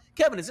 30-1.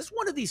 Kevin, is this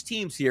one of these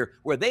teams here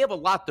where they have a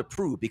lot to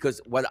prove? Because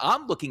when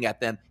I'm looking at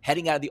them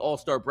heading out of the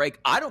All-Star break,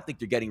 I don't think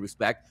they're getting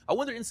respect. I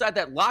wonder inside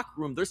that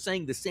locker room, they're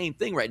saying the same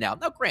thing right now.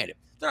 Now, granted,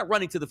 they're not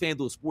running to the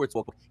FanDuel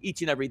Sportsbook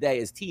each and every day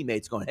as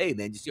teammates going, hey,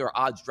 man, you see our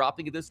odds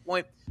dropping at this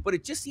point? But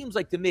it just seems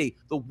like to me,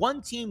 the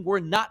one team we're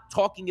not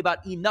talking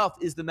about enough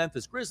is the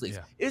Memphis Grizzlies.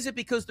 Yeah. Is it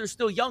because they're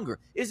still younger?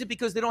 Is it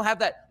because they don't have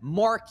that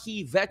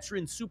marquee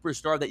veteran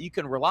superstar that you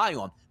can rely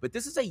on? But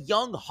this is a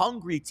young,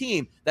 hungry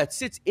team that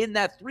sits in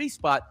that 3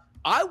 spot.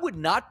 I would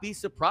not be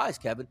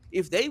surprised, Kevin,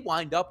 if they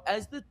wind up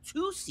as the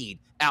 2 seed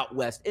out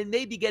west and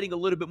maybe getting a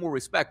little bit more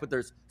respect. But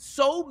there's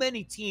so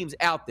many teams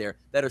out there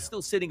that are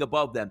still sitting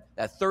above them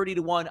at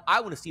 30-1.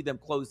 I want to see them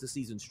close the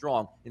season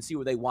strong and see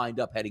where they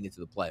wind up heading into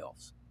the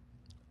playoffs.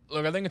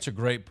 Look, I think it's a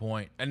great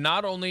point. And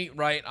not only,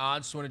 right,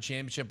 odds to win a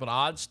championship, but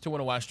odds to win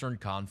a Western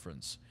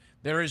Conference.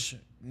 There is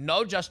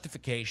no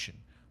justification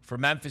for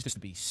Memphis to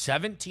be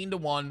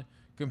 17-1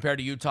 compared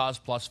to Utah's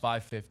plus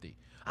 550.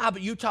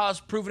 But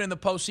Utah's proven in the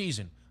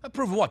postseason.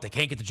 Proven what? They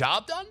can't get the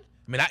job done?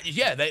 I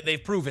mean,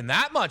 they've proven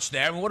that much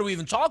there. I mean, what are we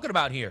even talking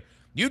about here?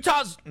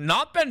 Utah's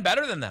not been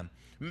better than them.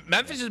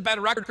 Memphis has a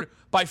better record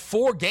by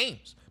 4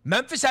 games.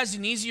 Memphis has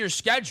an easier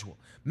schedule.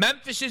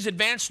 Memphis's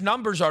advanced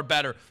numbers are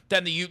better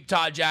than the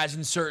Utah Jazz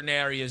in certain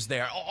areas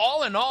there.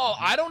 All in all,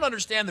 I don't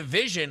understand the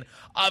vision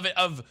of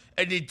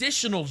an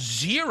additional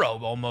 0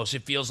 almost,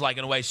 it feels like,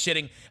 in a way,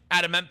 sitting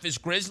at a Memphis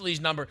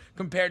Grizzlies number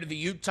compared to the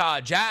Utah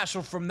Jazz.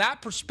 So from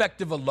that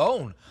perspective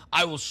alone,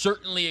 I will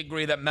certainly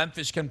agree that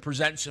Memphis can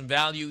present some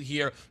value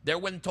here. Their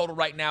win total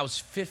right now is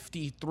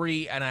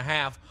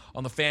 53.5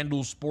 on the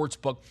FanDuel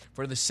Sportsbook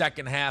for the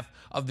second half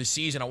of the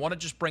season. I want to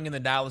just bring in the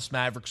Dallas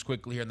Mavericks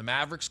quickly here. And the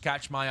Mavericks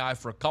catch my eye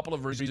for a couple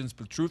of reasons,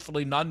 but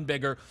truthfully, none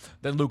bigger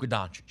than Luka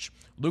Doncic.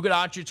 Luka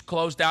Doncic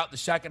closed out the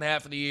second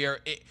half of the year.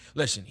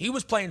 Listen, he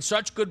was playing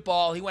such good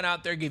ball. He went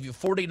out there, gave you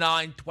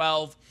 49,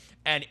 12,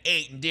 and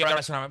 8. And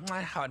DRS, and I'm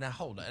like, now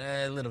hold on,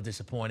 a little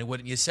disappointed,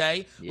 wouldn't you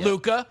say? Yep.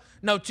 Luka,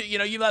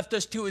 you left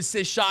us 2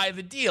 assists shy of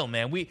the deal,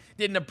 man. We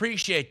didn't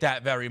appreciate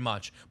that very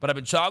much. But I've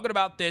been talking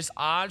about this,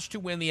 odds to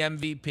win the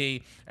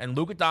MVP, and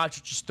Luka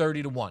Doncic is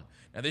 30-1.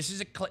 Now, this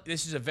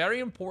is a very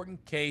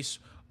important case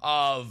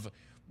of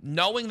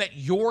knowing that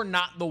you're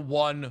not the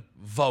one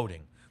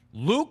voting.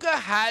 Luka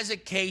has a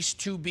case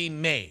to be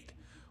made,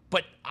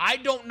 but I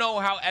don't know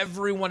how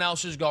everyone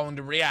else is going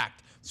to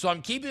react. So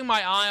I'm keeping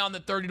my eye on the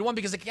 30-1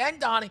 because, again,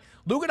 Donnie,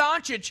 Luka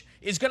Doncic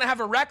is going to have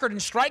a record in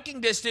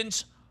striking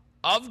distance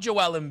of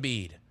Joel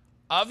Embiid,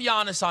 of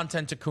Giannis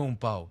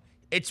Antetokounmpo.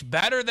 It's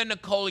better than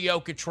Nikola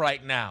Jokic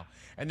right now.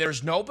 And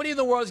there's nobody in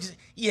the world that's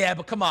yeah,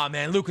 but come on,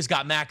 man. Luka's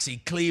got Maxi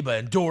Kleber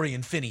and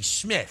Dorian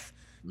Finney-Smith.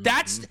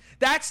 Mm-hmm.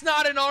 That's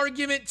not an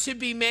argument to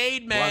be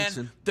made,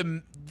 man.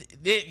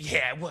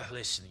 Well,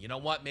 listen, you know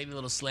what? Maybe a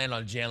little slant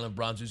on Jalen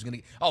Brunson, who's going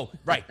to... Oh,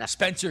 right,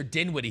 Spencer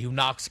Dinwiddie, who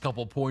knocks a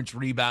couple points,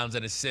 rebounds,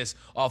 and assists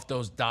off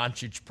those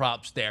Doncic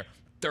props there.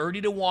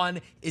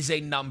 30-1 is a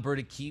number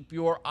to keep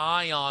your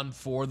eye on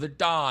for the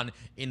Don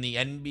in the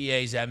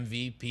NBA's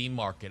MVP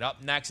market.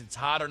 Up next, it's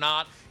hot or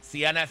not. It's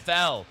the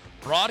NFL.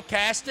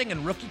 Broadcasting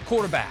and rookie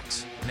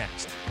quarterbacks.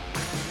 Next.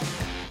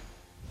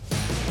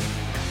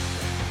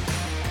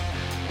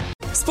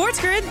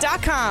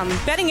 SportsGrid.com.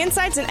 Betting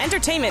insights and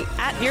entertainment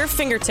at your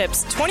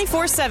fingertips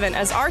 24/7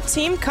 as our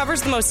team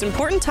covers the most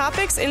important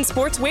topics in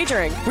sports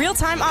wagering.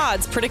 Real-time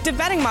odds, predictive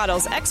betting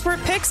models,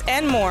 expert picks,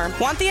 and more.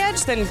 Want the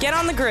edge? Then get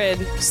on the grid.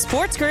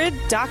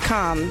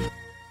 SportsGrid.com.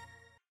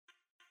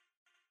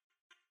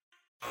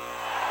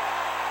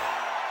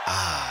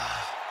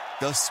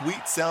 The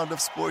sweet sound of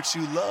sports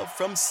you love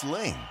from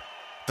Sling.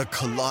 The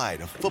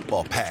collide of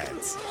football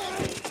pads.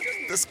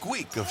 The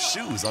squeak of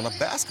shoes on a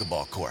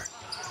basketball court.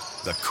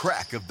 The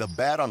crack of the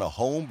bat on a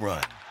home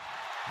run.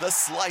 The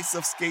slice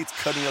of skates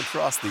cutting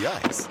across the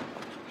ice.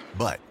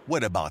 But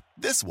what about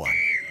this one?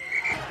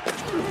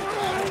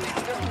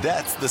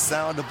 That's the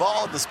sound of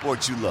all the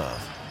sports you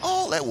love,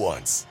 all at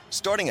once.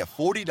 Starting at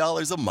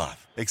 $40 a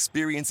month.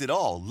 Experience it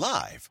all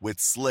live with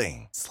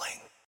Sling.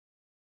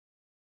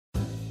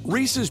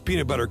 Reese's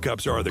peanut butter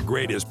cups are the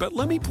greatest, but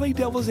let me play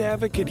devil's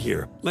advocate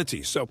here. Let's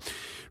see. So,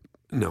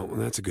 no,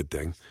 that's a good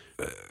thing.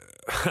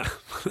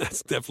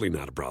 That's definitely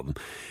not a problem.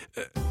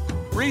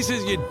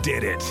 Reese's, you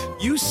did it.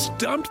 You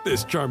stumped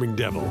this charming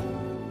devil.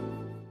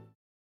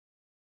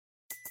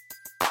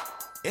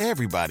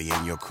 Everybody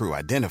in your crew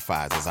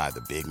identifies as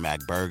either Big Mac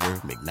Burger,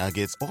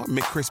 McNuggets, or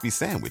McCrispy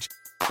Sandwich.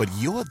 But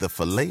you're the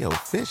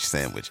Filet-O-Fish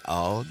Sandwich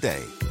all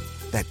day.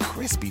 That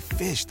crispy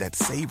fish, that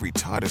savory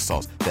tartar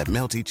sauce, that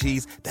melty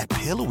cheese, that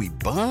pillowy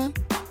bun.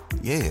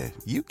 Yeah,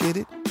 you get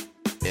it.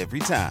 Every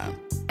time.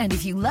 And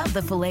if you love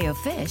the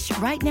Filet-O-Fish,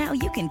 right now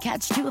you can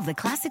catch 2 of the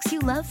classics you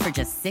love for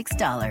just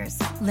 $6.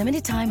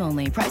 Limited time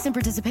only. Price and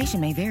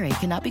participation may vary.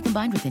 Cannot be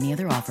combined with any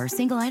other offer.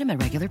 Single item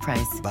at regular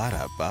price.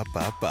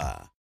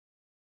 Ba-da-ba-ba-ba.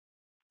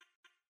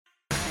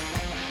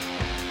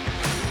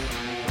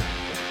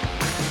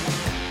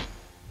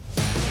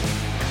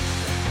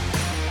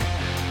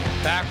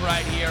 Back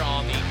right here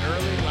on the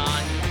early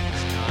line.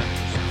 It's time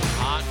for some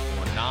hot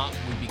or not.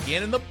 We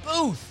begin in the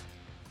booth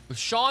with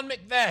Sean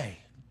McVay,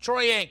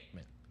 Troy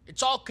Aikman.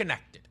 It's all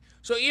connected.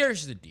 So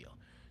here's the deal.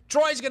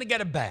 Troy's going to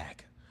get a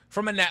bag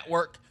from a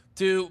network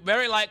to,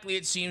 very likely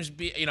it seems,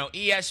 be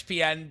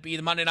ESPN, be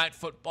the Monday Night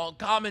Football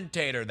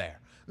commentator there.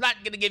 I'm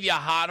not going to give you a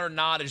hot or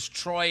not. Is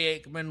Troy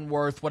Aikman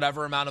worth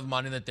whatever amount of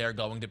money that they're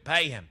going to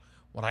pay him?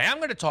 What I am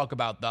going to talk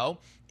about, though,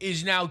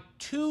 is now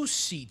 2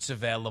 seats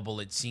available,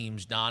 it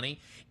seems, Donnie,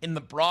 in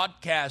the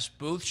broadcast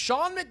booth.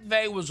 Sean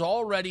McVay was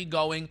already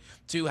going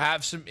to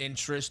have some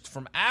interest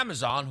from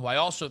Amazon, who I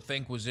also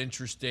think was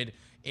interested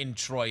in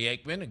Troy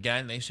Aikman.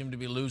 Again, they seem to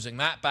be losing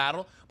that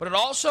battle. But it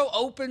also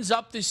opens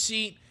up the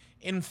seat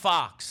in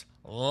Fox.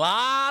 A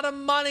lot of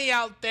money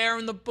out there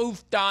in the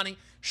booth, Donnie.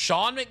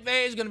 Sean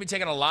McVay is going to be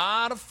taking a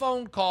lot of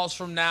phone calls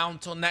from now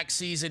until next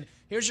season.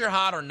 Here's your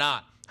hot or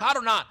not. How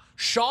or not,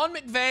 Sean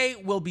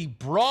McVay will be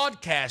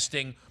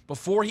broadcasting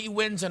before he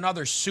wins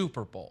another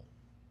Super Bowl.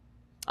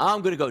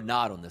 I'm going to go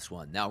nod on this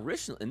one. Now,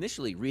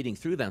 initially reading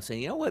through them,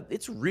 saying, you know what,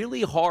 it's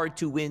really hard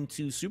to win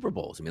 2 Super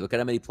Bowls. I mean, look at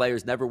how many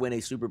players never win a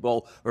Super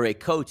Bowl, or a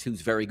coach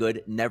who's very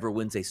good never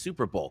wins a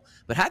Super Bowl.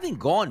 But having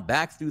gone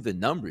back through the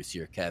numbers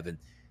here, Kevin,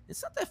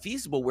 it's not that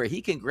feasible where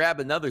he can grab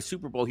another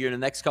Super Bowl here in the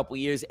next couple of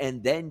years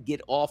and then get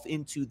off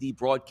into the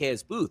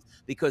broadcast booth.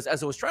 Because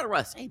as I was trying to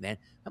run, hey, man,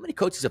 how many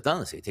coaches have done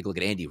this? Take a look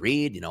at Andy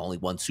Reid, only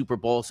 1 Super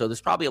Bowl. So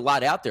there's probably a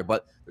lot out there,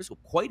 but there's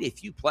quite a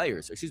few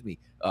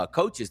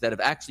coaches that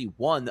have actually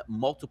won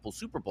multiple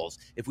Super Bowls.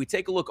 If we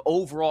take a look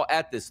overall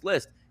at this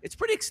list, it's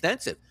pretty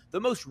extensive. The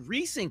most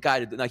recent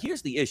guy now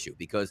here's the issue,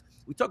 because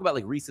we talk about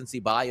like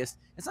recency bias.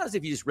 It's not as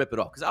if you just rip it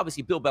off, because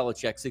obviously Bill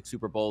Belichick, 6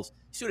 Super Bowls,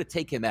 you sort of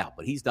take him out,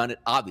 but he's done it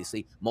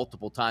obviously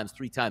multiple times,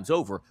 3 times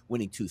over,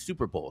 winning 2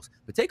 Super Bowls.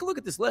 But take a look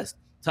at this list.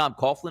 Tom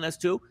Coughlin has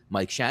 2,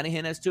 Mike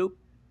Shanahan has 2,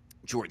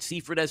 George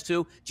Seifert has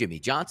 2, Jimmy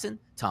Johnson,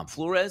 Tom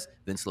Flores,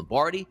 Vince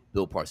Lombardi,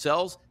 Bill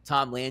Parcells,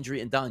 Tom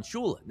Landry, and Don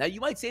Shula. Now, you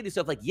might say to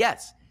yourself, like,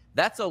 yes,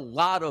 that's a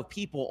lot of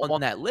people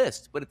on that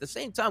list. But at the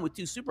same time, with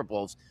 2 Super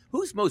Bowls,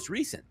 who's most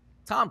recent?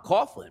 Tom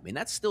Coughlin. I mean,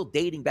 that's still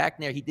dating back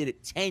there. He did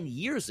it 10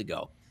 years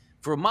ago.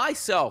 For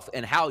myself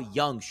and how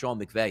young Sean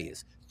McVay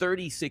is,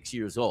 36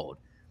 years old,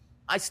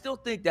 I still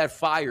think that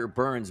fire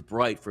burns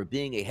bright for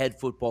being a head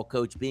football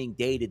coach, being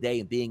day-to-day,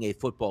 and being a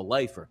football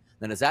lifer.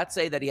 Now, does that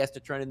say that he has to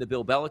turn into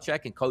Bill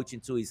Belichick and coach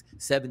until he's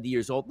 70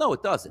 years old? No,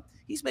 it doesn't.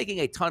 He's making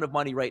a ton of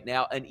money right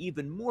now, and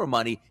even more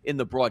money in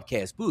the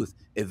broadcast booth,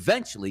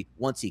 eventually,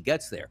 once he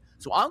gets there.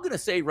 So I'm going to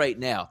say right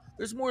now,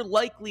 there's more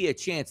likely a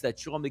chance that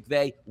Sean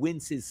McVay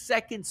wins his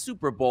 2nd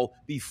Super Bowl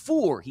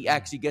before he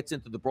actually gets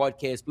into the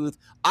broadcast booth.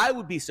 I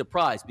would be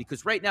surprised,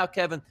 because right now,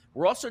 Kevin,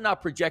 we're also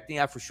not projecting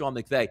out for Sean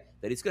McVay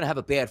that he's going to have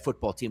a bad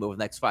football team over the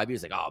next 5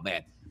 years. Like, oh,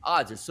 man,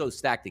 odds are so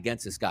stacked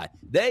against this guy.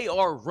 They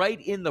are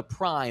right in the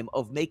prime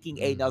of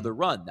making another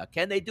run. Now,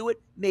 can they do it?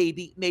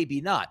 Maybe,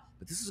 maybe not.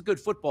 But this is a good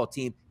football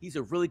team. He's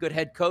a really good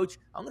head coach.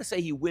 I'm going to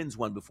say he wins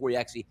one before he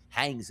actually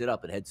hangs it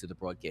up and heads to the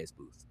broadcast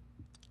booth.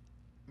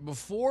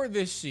 Before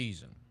this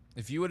season,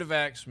 if you would have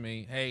asked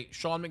me, hey,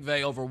 Sean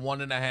McVay over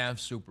 1.5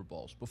 Super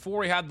Bowls,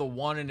 before he had the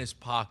 1 in his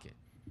pocket,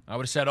 I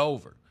would have said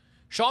over.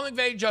 Sean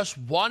McVay just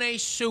won a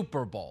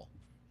Super Bowl.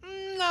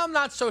 I'm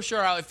not so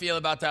sure how I feel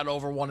about that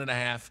over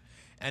 1.5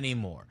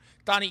 anymore.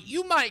 Donnie,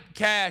 you might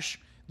cash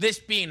this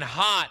being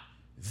hot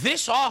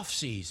this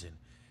offseason.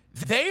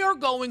 They are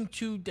going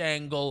to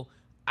dangle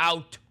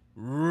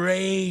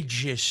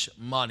outrageous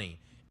money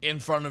in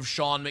front of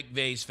Sean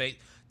McVay's face.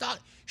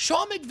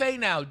 Sean McVay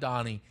now,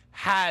 Donnie,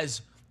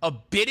 has a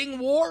bidding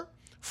war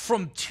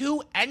from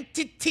 2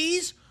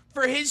 entities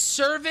for his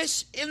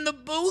service in the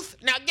booth.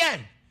 Now,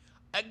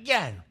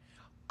 again,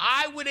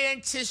 I would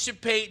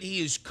anticipate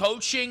he is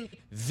coaching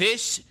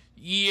this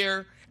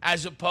year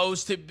as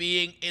opposed to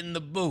being in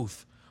the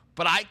booth.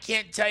 But I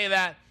can't tell you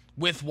that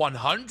with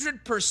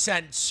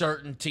 100%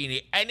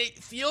 certainty. And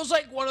it feels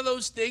like one of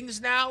those things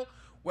now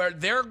where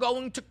they're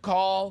going to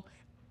call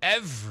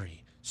every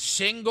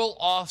single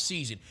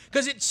offseason.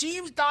 Because it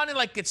seems, Donnie,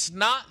 like it's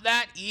not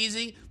that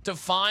easy to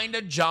find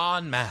a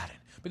John Madden.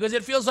 Because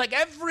it feels like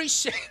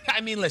listen,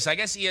 I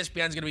guess ESPN's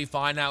going to be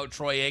fine now with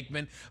Troy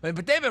Aikman.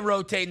 But they've been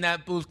rotating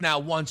that booth now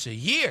once a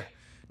year.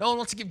 No one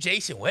wants to give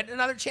Jason Witten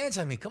another chance.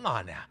 Come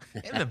on now.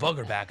 Get the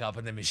booger back up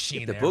in the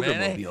machine. Get the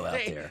booger-mobile out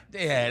there.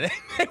 Yeah,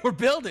 they were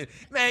building.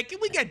 Man, can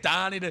we get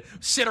Donnie to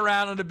sit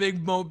around on the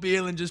big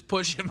mobile and just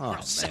push him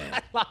from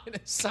sideline to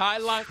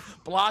sideline,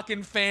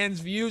 blocking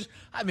fans' views?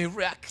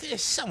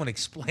 Someone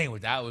explain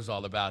what that was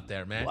all about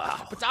there, man.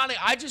 Wow. But, Donnie,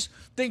 I just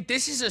think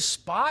this is a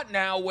spot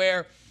now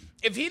where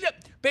if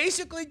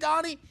basically,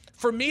 Donnie,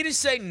 for me to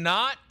say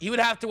not, he would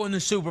have to win the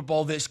Super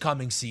Bowl this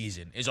coming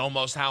season is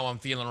almost how I'm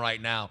feeling right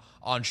now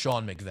on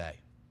Sean McVay.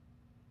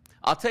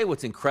 I'll tell you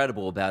what's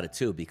incredible about it,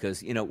 too,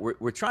 because,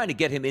 we're trying to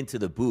get him into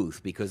the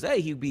booth because,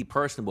 hey, he'd be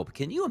personable. But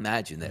can you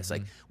imagine this?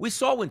 Mm-hmm. Like, we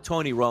saw when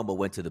Tony Romo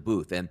went to the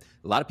booth, and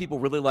a lot of people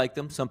really liked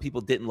him. Some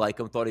people didn't like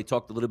him, thought he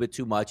talked a little bit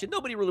too much. And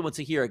nobody really wants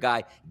to hear a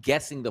guy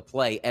guessing the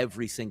play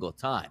every single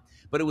time.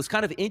 But it was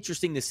kind of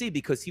interesting to see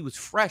because he was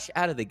fresh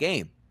out of the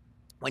game.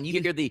 When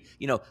you hear the,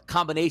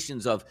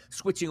 combinations of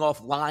switching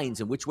off lines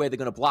and which way they're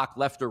going to block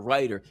left or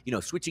right or,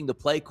 switching the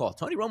play call,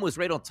 Tony Romo was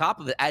right on top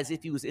of it as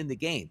if he was in the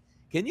game.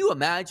 Can you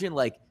imagine,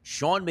 like,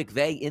 Sean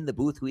McVay in the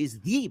booth, who is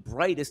the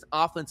brightest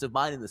offensive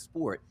mind in the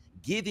sport,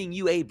 giving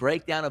you a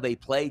breakdown of a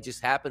play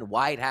just happened,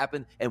 why it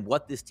happened, and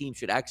what this team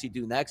should actually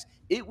do next?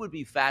 It would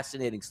be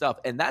fascinating stuff.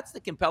 And that's the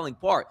compelling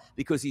part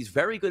because he's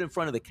very good in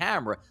front of the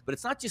camera, but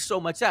it's not just so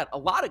much that. A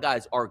lot of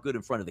guys are good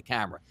in front of the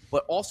camera,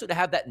 but also to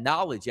have that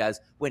knowledge as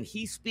when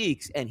he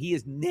speaks and he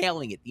is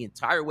nailing it the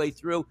entire way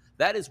through,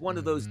 that is one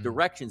of those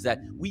directions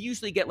that we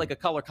usually get like a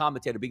color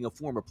commentator being a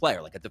former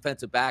player, like a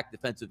defensive back,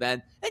 defensive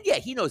end. And yeah,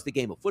 he knows the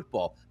game of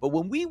football. But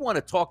when we want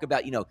to talk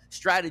about,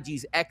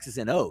 strategies, X's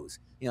and O's,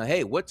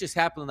 hey, what just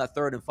happened on that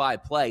 3rd and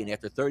 5 play? And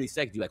after 30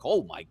 seconds, you're like,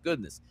 oh, my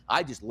goodness,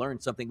 I just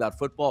learned something about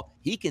football.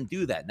 He can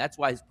do that. And that's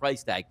why his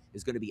price tag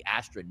is going to be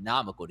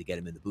astronomical to get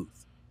him in the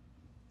booth.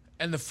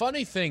 And the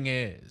funny thing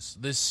is,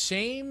 the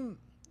same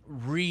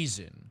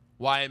reason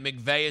why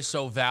McVay is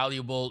so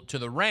valuable to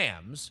the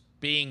Rams,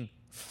 being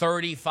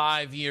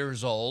 35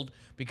 years old,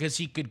 because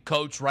he could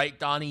coach, right,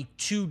 Donnie,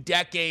 2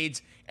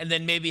 decades and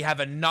then maybe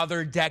have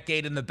another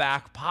decade in the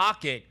back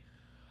pocket.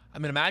 I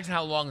mean, imagine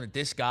how long that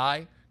this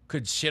guy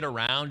could sit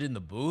around in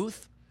the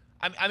booth.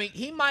 I mean,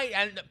 he might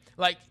end up,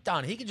 like,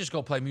 Donnie, he could just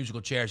go play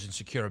musical chairs and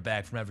secure a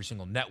bag from every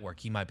single network.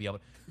 He might be able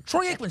to.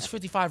 Troy Aikman's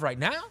 55 right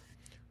now.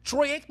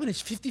 Troy Aikman is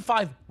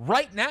 55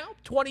 right now,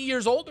 20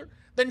 years older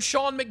than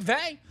Sean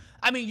McVay.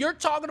 I mean, you're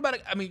talking about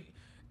it. I mean,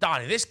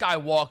 Donnie, this guy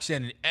walks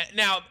in.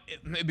 Now,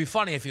 it'd be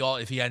funny if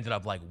he ended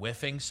up, like,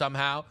 whiffing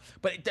somehow.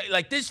 But,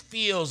 like, this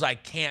feels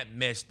like can't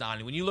miss,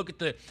 Donnie. When you look at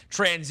the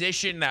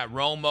transition that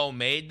Romo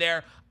made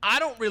there, I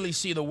don't really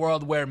see the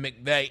world where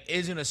McVay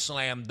isn't a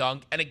slam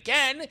dunk. And,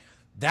 again,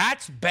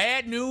 that's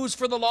bad news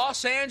for the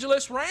Los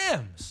Angeles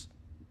Rams.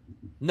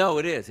 No,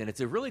 it is. And it's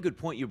a really good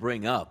point you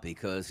bring up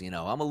because, I'm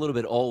a little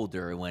bit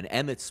older. When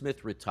Emmitt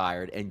Smith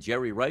retired and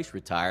Jerry Rice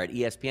retired,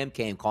 ESPN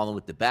came calling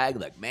with the bag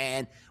like,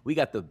 man, we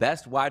got the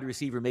best wide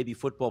receiver, maybe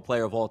football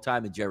player of all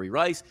time in Jerry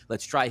Rice.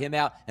 Let's try him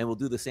out, and we'll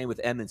do the same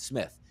with Emmitt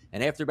Smith.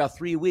 And after about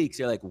 3 weeks,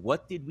 they're like,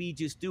 what did we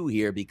just do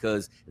here?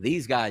 Because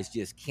these guys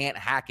just can't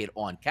hack it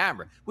on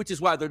camera, which is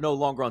why they're no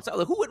longer on site.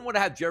 Like, who wouldn't want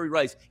to have Jerry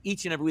Rice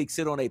each and every week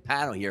sit on a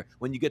panel here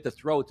when you get to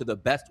throw it to the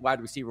best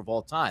wide receiver of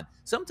all time?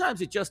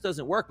 Sometimes it just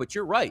doesn't work, but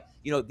you're right.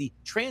 The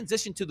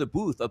transition to the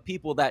booth of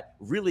people that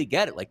really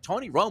get it, like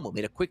Tony Romo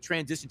made a quick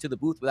transition to the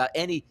booth without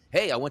any,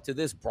 hey, I went to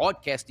this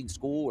broadcasting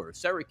school or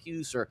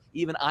Syracuse or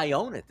even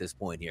Iona at this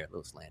point here. A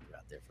little slander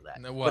out there for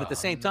that. But at the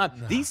same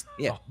time,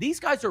 these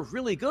guys are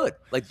really good.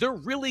 Like, they're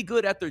really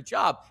good at their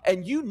job,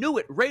 and you knew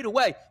it right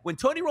away. When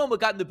Tony Romo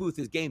got in the booth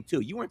his game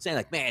 2, you weren't saying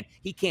like, man,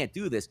 he can't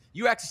do this.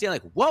 You were actually saying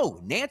like,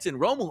 whoa, Nance and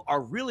Romo are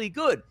really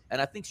good,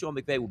 and I think Sean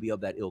McVay will be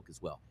of that ilk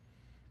as well.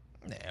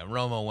 Yeah,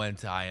 Romo went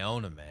to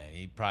Iona, man.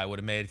 He probably would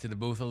have made it to the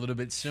booth a little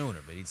bit sooner,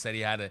 but he said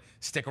he had to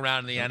stick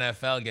around in the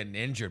NFL getting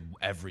injured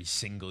every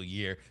single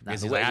year. I'm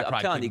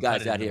telling you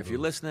guys out here, if you're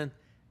listening,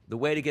 the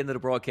way to get into the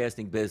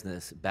broadcasting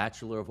business,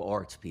 Bachelor of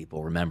Arts,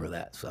 people, remember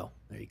that. So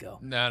there you go.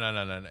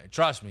 No.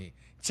 Trust me.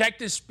 Check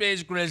the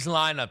Spiz Grizz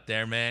lineup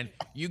there, man.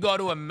 You go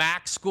to a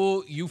MAC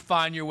school, you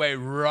find your way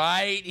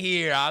right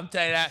here. I'm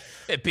telling you that.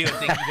 If people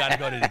think you got to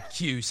go to the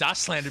Q, so I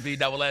slander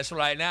BSS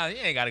right now. You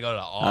ain't got to go to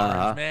the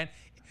Orange, man.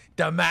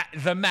 The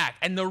Mac,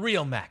 and the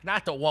real Mac,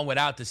 not the one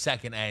without the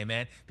second A,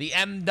 man. The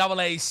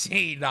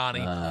MAAC,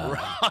 Donnie,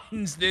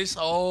 runs this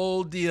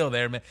whole deal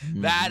there, man.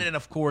 That and,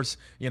 of course,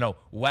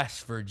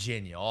 West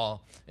Virginia,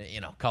 all,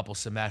 a couple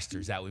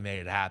semesters that we made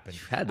it happen.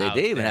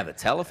 They even have a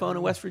telephone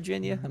in West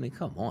Virginia? I mean,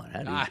 come on.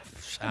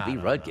 How do B.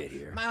 Rudd get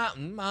here?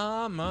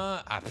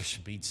 Mama.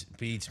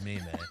 Beats me,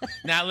 man.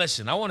 Now,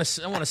 listen, I want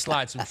to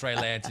slide some Trey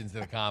Lance into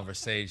the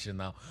conversation,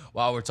 though,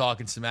 while we're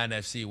talking some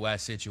NFC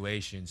West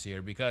situations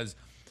here, because,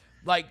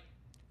 like,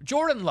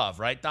 Jordan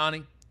Love, right,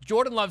 Donnie?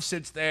 Jordan Love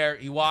sits there.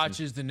 He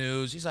watches the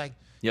news. He's like,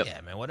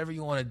 yeah, man, whatever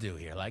you want to do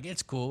here. Like,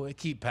 it's cool. They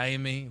keep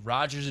paying me.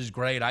 Rodgers is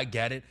great. I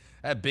get it.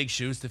 I have big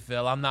shoes to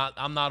fill. I'm not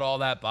all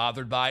that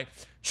bothered by it.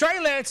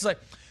 Trey Lance is like,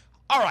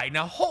 all right,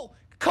 now,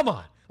 come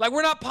on. Like,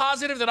 we're not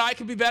positive that I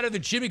can be better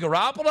than Jimmy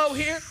Garoppolo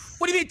here?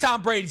 What do you mean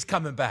Tom Brady's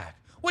coming back?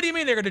 What do you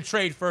mean they're going to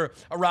trade for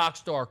a rock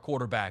star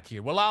quarterback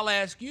here? Well, I'll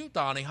ask you,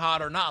 Donnie,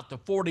 hot or not, the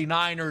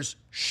 49ers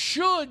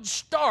should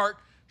start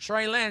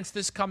Trey Lance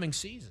this coming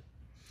season.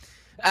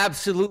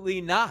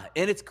 Absolutely not.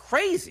 And it's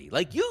crazy.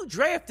 Like, you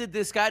drafted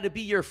this guy to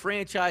be your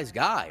franchise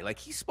guy. Like,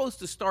 he's supposed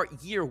to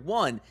start year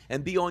 1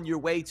 and be on your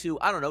way to,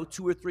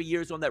 2 or 3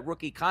 years on that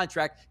rookie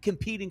contract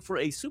competing for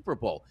a Super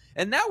Bowl.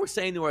 And now we're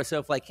saying to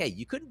ourselves, like, hey,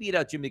 you couldn't beat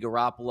out Jimmy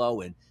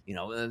Garoppolo, and,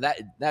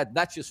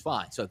 that's just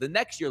fine. So the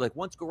next year, like,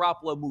 once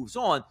Garoppolo moves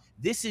on,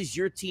 this is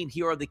your team.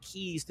 Here are the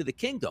keys to the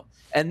kingdom.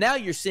 And now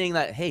you're seeing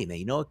that, hey, man,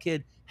 you know what,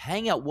 kid?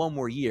 Hang out one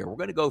more year. We're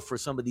going to go for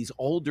some of these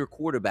older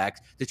quarterbacks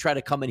to try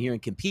to come in here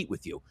and compete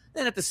with you.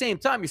 Then at the same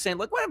time, you're saying,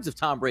 like, what happens if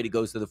Tom Brady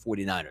goes to the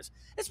 49ers?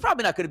 It's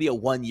probably not going to be a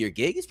 1-year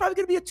gig. It's probably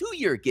going to be a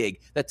 2-year gig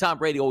that Tom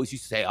Brady always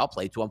used to say, I'll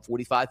play till I'm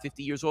 45,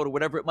 50 years old or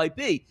whatever it might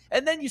be.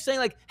 And then you're saying,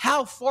 like,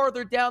 how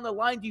farther down the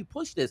line do you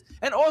push this?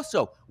 And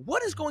also,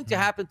 what is going to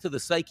happen to the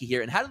psyche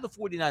here? And how do the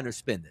 49ers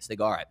spin this? They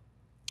go, all right,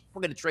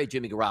 we're going to trade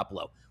Jimmy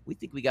Garoppolo. We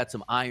think we got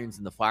some irons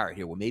in the fire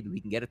here where maybe we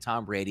can get a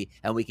Tom Brady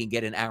and we can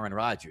get an Aaron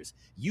Rodgers.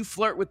 You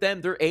flirt with them,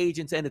 their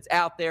agents, and it's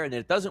out there, and then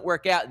it doesn't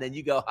work out, and then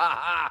you go,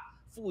 ha,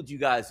 fooled you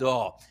guys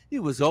all. It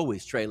was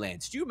always Trey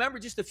Lance. Do you remember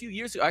just a few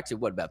years ago,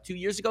 actually, about 2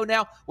 years ago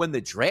now, when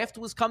the draft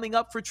was coming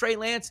up for Trey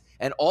Lance,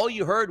 and all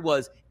you heard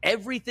was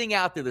everything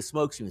out there, the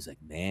smoke screen was like,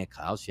 man,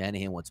 Kyle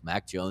Shanahan wants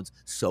Mac Jones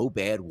so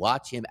bad.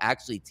 Watch him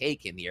actually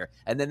take him here.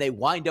 And then they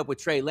wind up with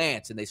Trey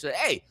Lance, and they said,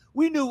 hey,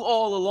 we knew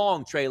all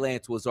along Trey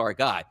Lance was our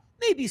guy.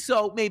 Maybe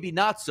so, maybe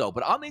not so.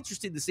 But I'm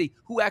interested to see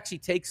who actually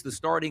takes the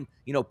starting,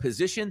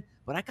 position.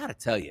 But I got to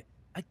tell you,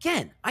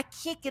 again, I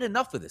can't get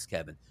enough of this,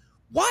 Kevin.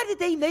 Why did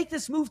they make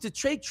this move to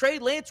trade Trey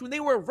Lance when they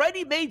were a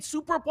ready-made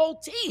Super Bowl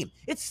team?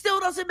 It still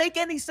doesn't make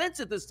any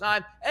sense at this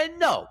time. And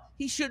no,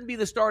 he shouldn't be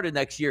the starter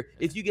next year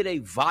if you get a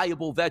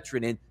viable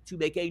veteran in to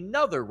make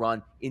another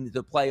run into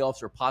the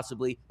playoffs or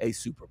possibly a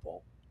Super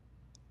Bowl.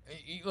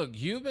 Look,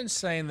 you've been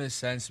saying this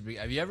since.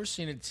 Have you ever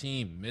seen a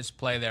team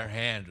misplay their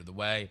hand or the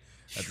way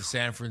that the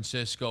San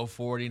Francisco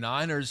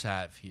 49ers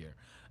have here?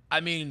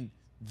 I mean,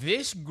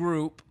 this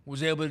group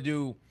was able to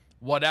do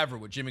whatever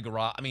with Jimmy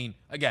Garoppolo. I mean,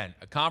 again,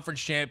 a conference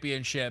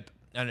championship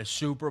and a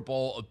Super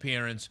Bowl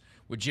appearance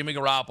with Jimmy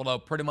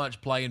Garoppolo pretty much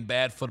playing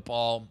bad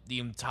football the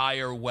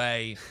entire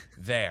way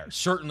there.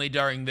 Certainly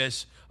during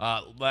this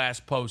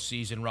last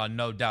postseason run,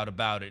 no doubt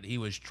about it. He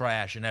was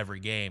trash in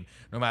every game,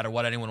 no matter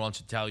what anyone wants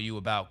to tell you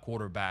about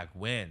quarterback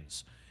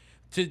wins.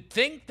 To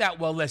think that,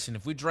 well, listen,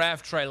 if we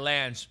draft Trey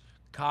Lance,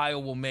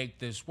 Kyle will make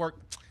this work.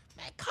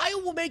 Man,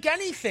 Kyle will make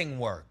anything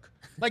work.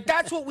 Like,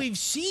 that's what we've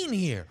seen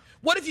here.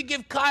 What if you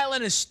give Kyle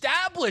an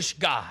established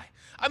guy?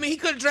 I mean, he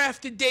could have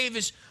drafted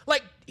Davis.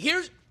 Like,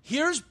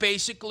 here's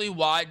basically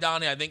why,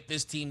 Donnie, I think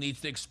this team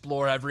needs to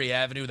explore every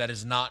avenue that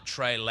is not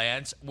Trey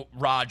Lance,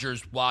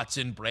 Rodgers,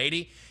 Watson,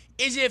 Brady,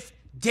 is if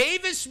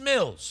Davis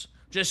Mills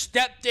just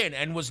stepped in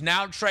and was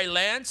now Trey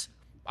Lance,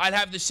 I'd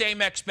have the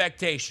same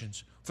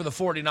expectations for the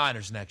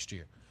 49ers next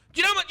year.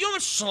 Do you know how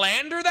much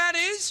slander that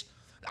is?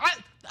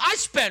 I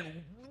spent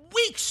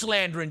weeks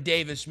slandering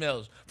Davis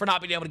Mills for not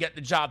being able to get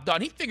the job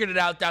done. He figured it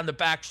out down the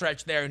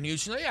backstretch there in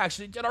Houston. He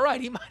actually did all right.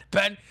 He might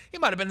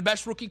have been the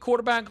best rookie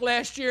quarterback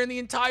last year in the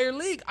entire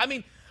league. I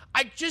mean,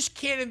 I just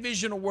can't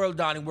envision a world,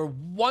 Donnie, where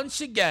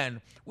once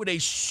again, with a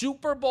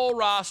Super Bowl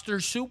roster,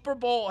 Super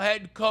Bowl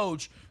head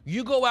coach,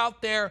 you go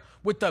out there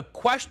with a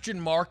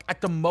question mark at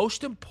the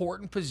most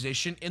important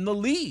position in the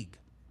league.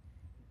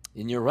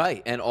 And you're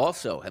right. And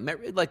also,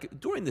 like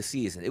during the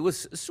season, it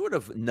was sort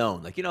of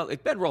known, like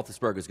Ben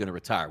Roethlisberger is going to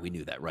retire. We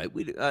knew that, right?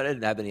 I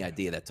didn't have any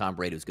idea that Tom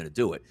Brady was going to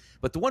do it.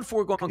 But the one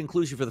foregone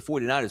conclusion for the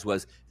 49ers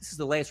was this is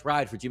the last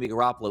ride for Jimmy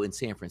Garoppolo in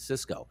San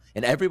Francisco.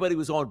 And everybody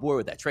was on board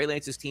with that. Trey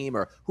Lance's team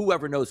or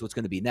whoever knows what's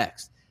going to be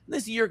next. And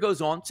as the year goes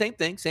on, same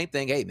thing.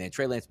 Hey, man,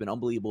 Trey Lance has been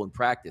unbelievable in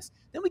practice.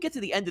 Then we get to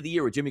the end of the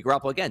year where Jimmy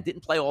Garoppolo, again,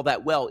 didn't play all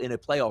that well in a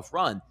playoff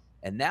run.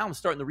 And now I'm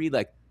starting to read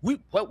like,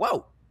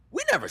 whoa.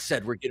 We never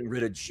said we're getting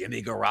rid of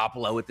Jimmy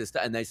Garoppolo at this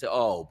time. And they say,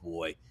 oh,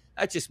 boy,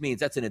 that just means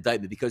that's an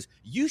indictment because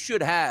you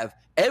should have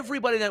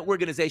everybody in that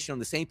organization on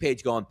the same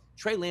page going,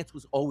 Trey Lance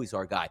was always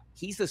our guy.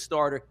 He's the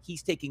starter.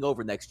 He's taking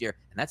over next year.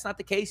 And that's not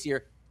the case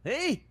here.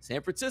 Hey,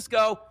 San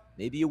Francisco,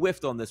 maybe you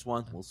whiffed on this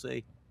one. We'll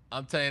see.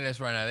 I'm telling you this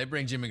right now. They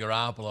bring Jimmy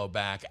Garoppolo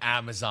back.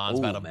 Amazon's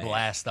about to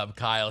blast up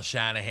Kyle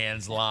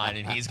Shanahan's line,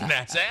 and he's going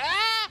to say,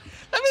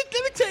 let me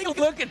take a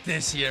look at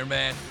this here,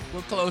 man.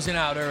 We're closing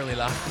out early.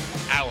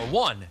 Hour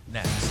one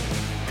next.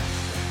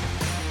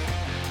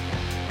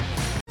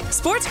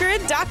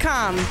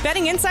 SportsGrid.com.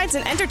 Betting insights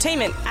and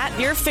entertainment at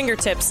your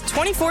fingertips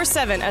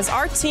 24/7 as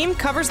our team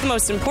covers the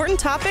most important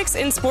topics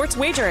in sports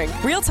wagering.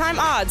 Real-time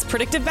odds,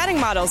 predictive betting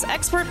models,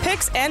 expert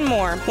picks, and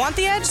more. Want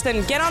the edge?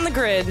 Then get on the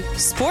grid.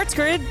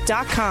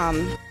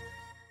 SportsGrid.com.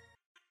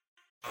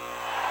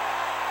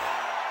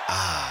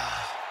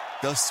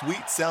 The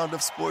sweet sound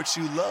of sports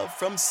you love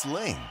from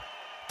Sling.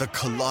 The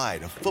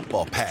collide of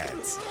football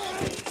pads.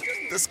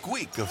 The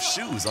squeak of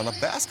shoes on a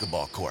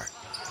basketball court.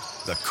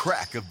 The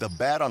crack of the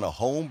bat on a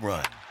home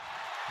run.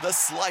 The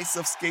slice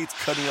of skates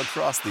cutting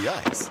across the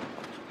ice.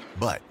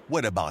 But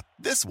what about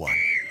this one?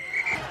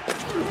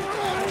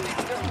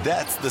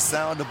 That's the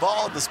sound of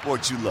all the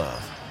sports you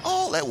love,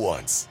 all at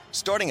once.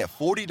 Starting at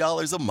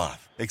 $40 a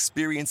month.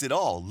 Experience it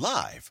all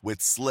live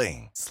with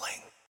Sling.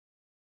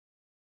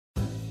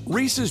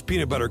 Reese's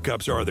peanut butter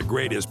cups are the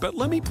greatest, but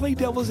let me play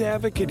devil's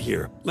advocate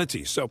here. Let's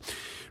see. So,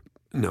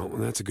 no,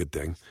 that's a good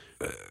thing.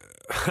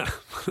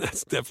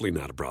 That's definitely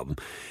not a problem.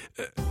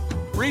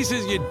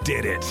 Reese's, you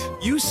did it.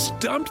 You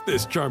stumped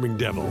this charming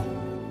devil.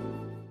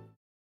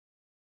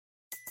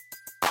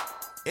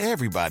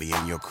 Everybody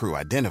in your crew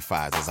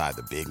identifies as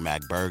either Big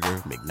Mac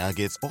Burger,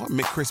 McNuggets, or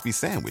McCrispy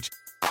Sandwich.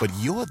 But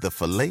you're the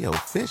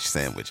Filet-O-Fish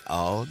Sandwich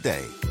all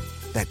day.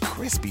 That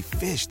crispy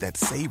fish, that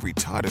savory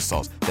tartar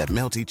sauce, that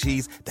melty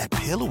cheese, that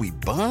pillowy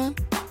bun.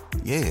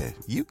 Yeah,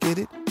 you get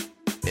it.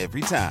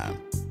 Every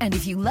time. And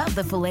if you love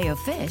the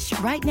Filet-O-Fish,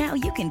 right now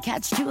you can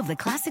catch two of the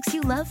classics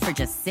you love for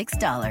just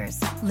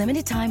 $6.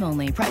 Limited time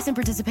only. Price and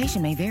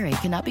participation may vary.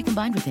 Cannot be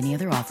combined with any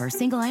other offer.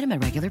 Single item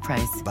at regular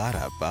price.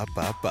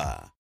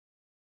 Ba-da-ba-ba-ba.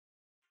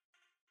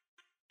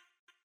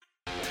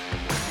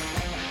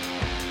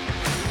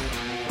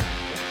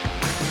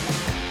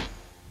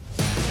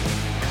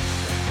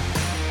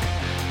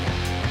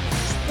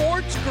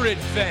 Sports Grid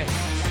fans.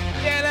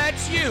 Yeah,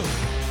 that's you.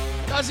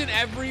 Doesn't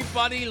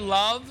everybody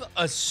love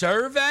a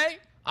survey?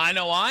 I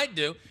know I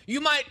do. You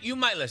might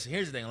listen.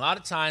 Here's the thing. A lot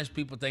of times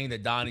people think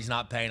that Donnie's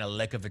not paying a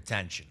lick of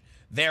attention.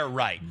 They're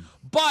right.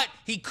 But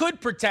he could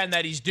pretend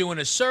that he's doing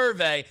a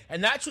survey,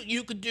 and that's what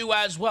you could do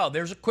as well.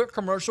 There's a quick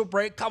commercial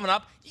break coming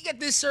up. You get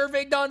this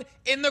survey done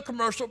in the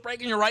commercial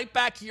break, and you're right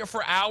back here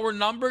for hour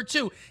number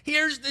 2.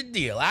 Here's the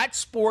deal. At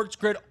Sports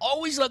Grid,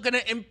 always looking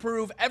to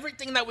improve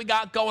everything that we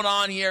got going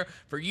on here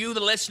for you,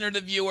 the listener,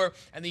 the viewer,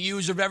 and the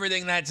user of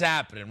everything that's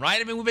happening, right?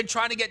 I mean, we've been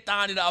trying to get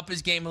Donnie to up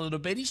his game a little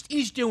bit.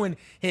 He's doing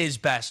his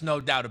best, no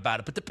doubt about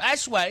it. But the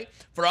best way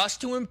for us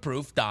to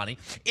improve, Donnie,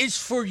 is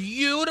for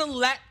you to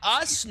let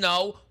us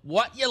know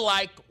what you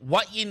like,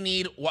 what you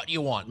need, what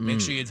you want.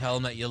 Make sure you tell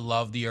them that you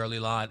love the early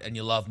line and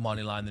you love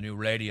Moneyline, the new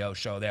radio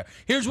show there.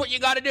 Here's what you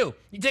got to do.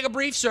 You take a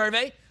brief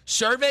survey,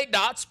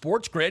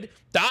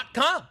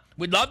 survey.sportsgrid.com.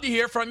 We'd love to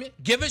hear from you.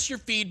 Give us your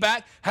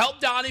feedback. Help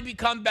Donnie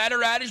become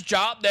better at his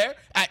job there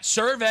at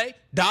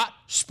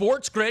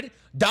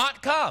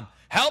survey.sportsgrid.com.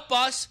 Help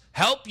us,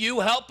 help you,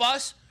 help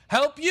us,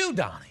 help you,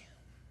 Donnie.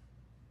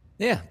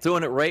 Yeah,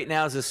 doing it right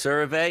now as a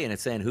survey, and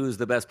it's saying who's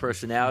the best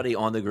personality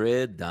on the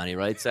grid. Donnie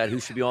Rightside. Who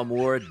should be on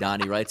more?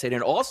 Donnie Rightside.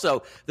 And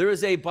also, there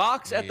is a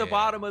box at the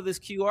bottom of this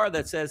QR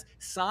that says,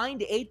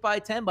 signed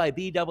 8x10 by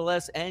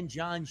BSS and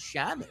John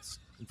Shamus.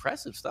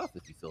 Impressive stuff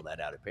if you fill that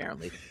out,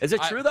 apparently. Is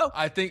it true, though?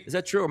 I think. Is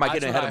that true, or am I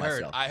getting ahead of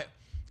myself? I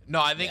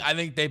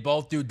think they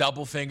both do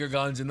double finger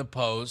guns in the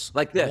pose.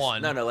 Like this.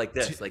 One. No, like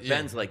this. Like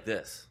Ben's like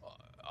this.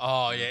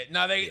 Oh, yeah.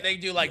 No, they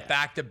do like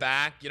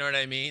back-to-back. You know what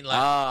I mean?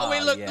 Like,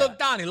 wait, look,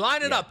 Donnie,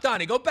 line it up.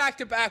 Donnie, go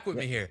back-to-back with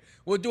me here.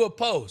 We'll do a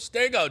pose.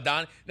 There you go,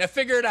 Donnie. Now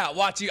figure it out.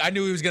 Watch you. I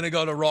knew he was going to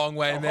go the wrong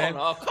way, man.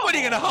 What, are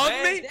you going to hug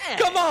me? Damn.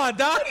 Come on,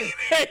 Donnie.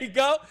 There you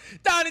go.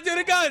 Donnie, do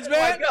the guns,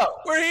 man.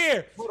 We're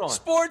here.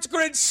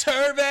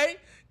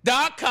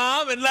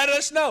 SportsGridSurvey.com, and let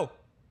us know.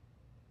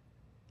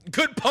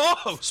 Good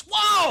pose.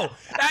 Whoa,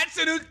 that's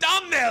a new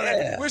thumbnail.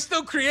 Yeah. We're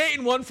still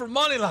creating one for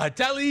Moneyline.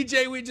 Tell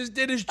EJ we just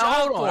did his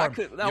job for him.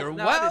 You're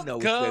welcome. I didn't know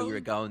which way we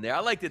were going there. I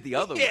liked it the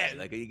other way.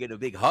 Like you get a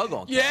big hug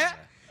on camera. Yeah?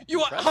 You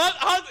want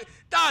hug?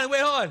 Donnie,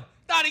 wait, hold on.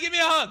 Donnie, give me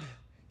a hug.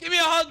 Give me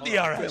a hug, DRS.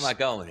 Where am I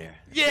going here?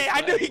 Yeah, I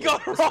knew he'd go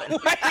the wrong way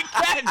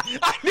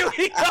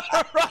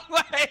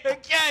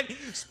again.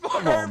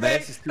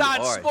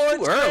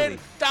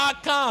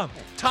 Sportsgrid.com.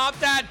 Top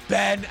that,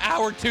 Ben.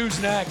 Hour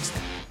 2's next.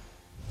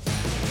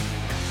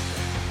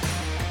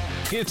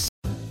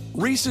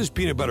 Reese's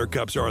peanut butter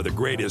cups are the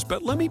greatest,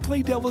 but let me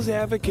play devil's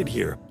advocate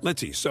here. Let's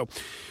see. So,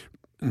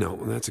 no,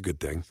 that's a good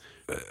thing.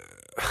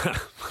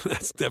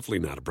 That's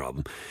definitely not a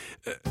problem.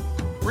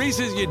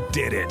 Reese's, you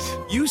did it.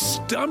 You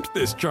stumped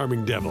this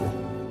charming devil.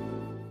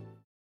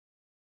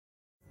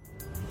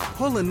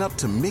 Pulling up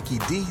to Mickey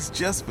D's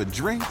just for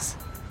drinks?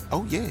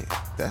 Oh, yeah,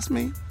 that's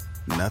me.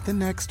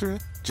 Nothing extra,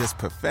 just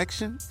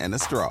perfection and a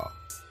straw.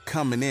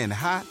 Coming in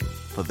hot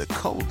for the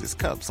coldest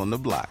cups on the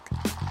block.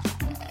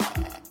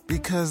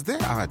 Because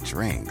there are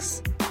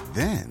drinks.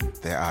 Then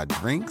there are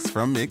drinks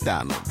from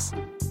McDonald's.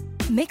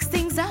 Mix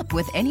things up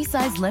with any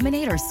size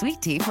lemonade or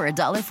sweet tea for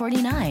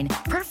 $1.49.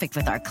 Perfect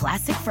with our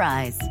classic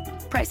fries.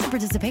 Price and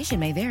participation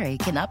may vary.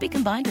 Cannot be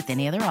combined with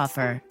any other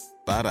offer.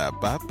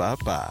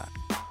 Ba-da-ba-ba-ba.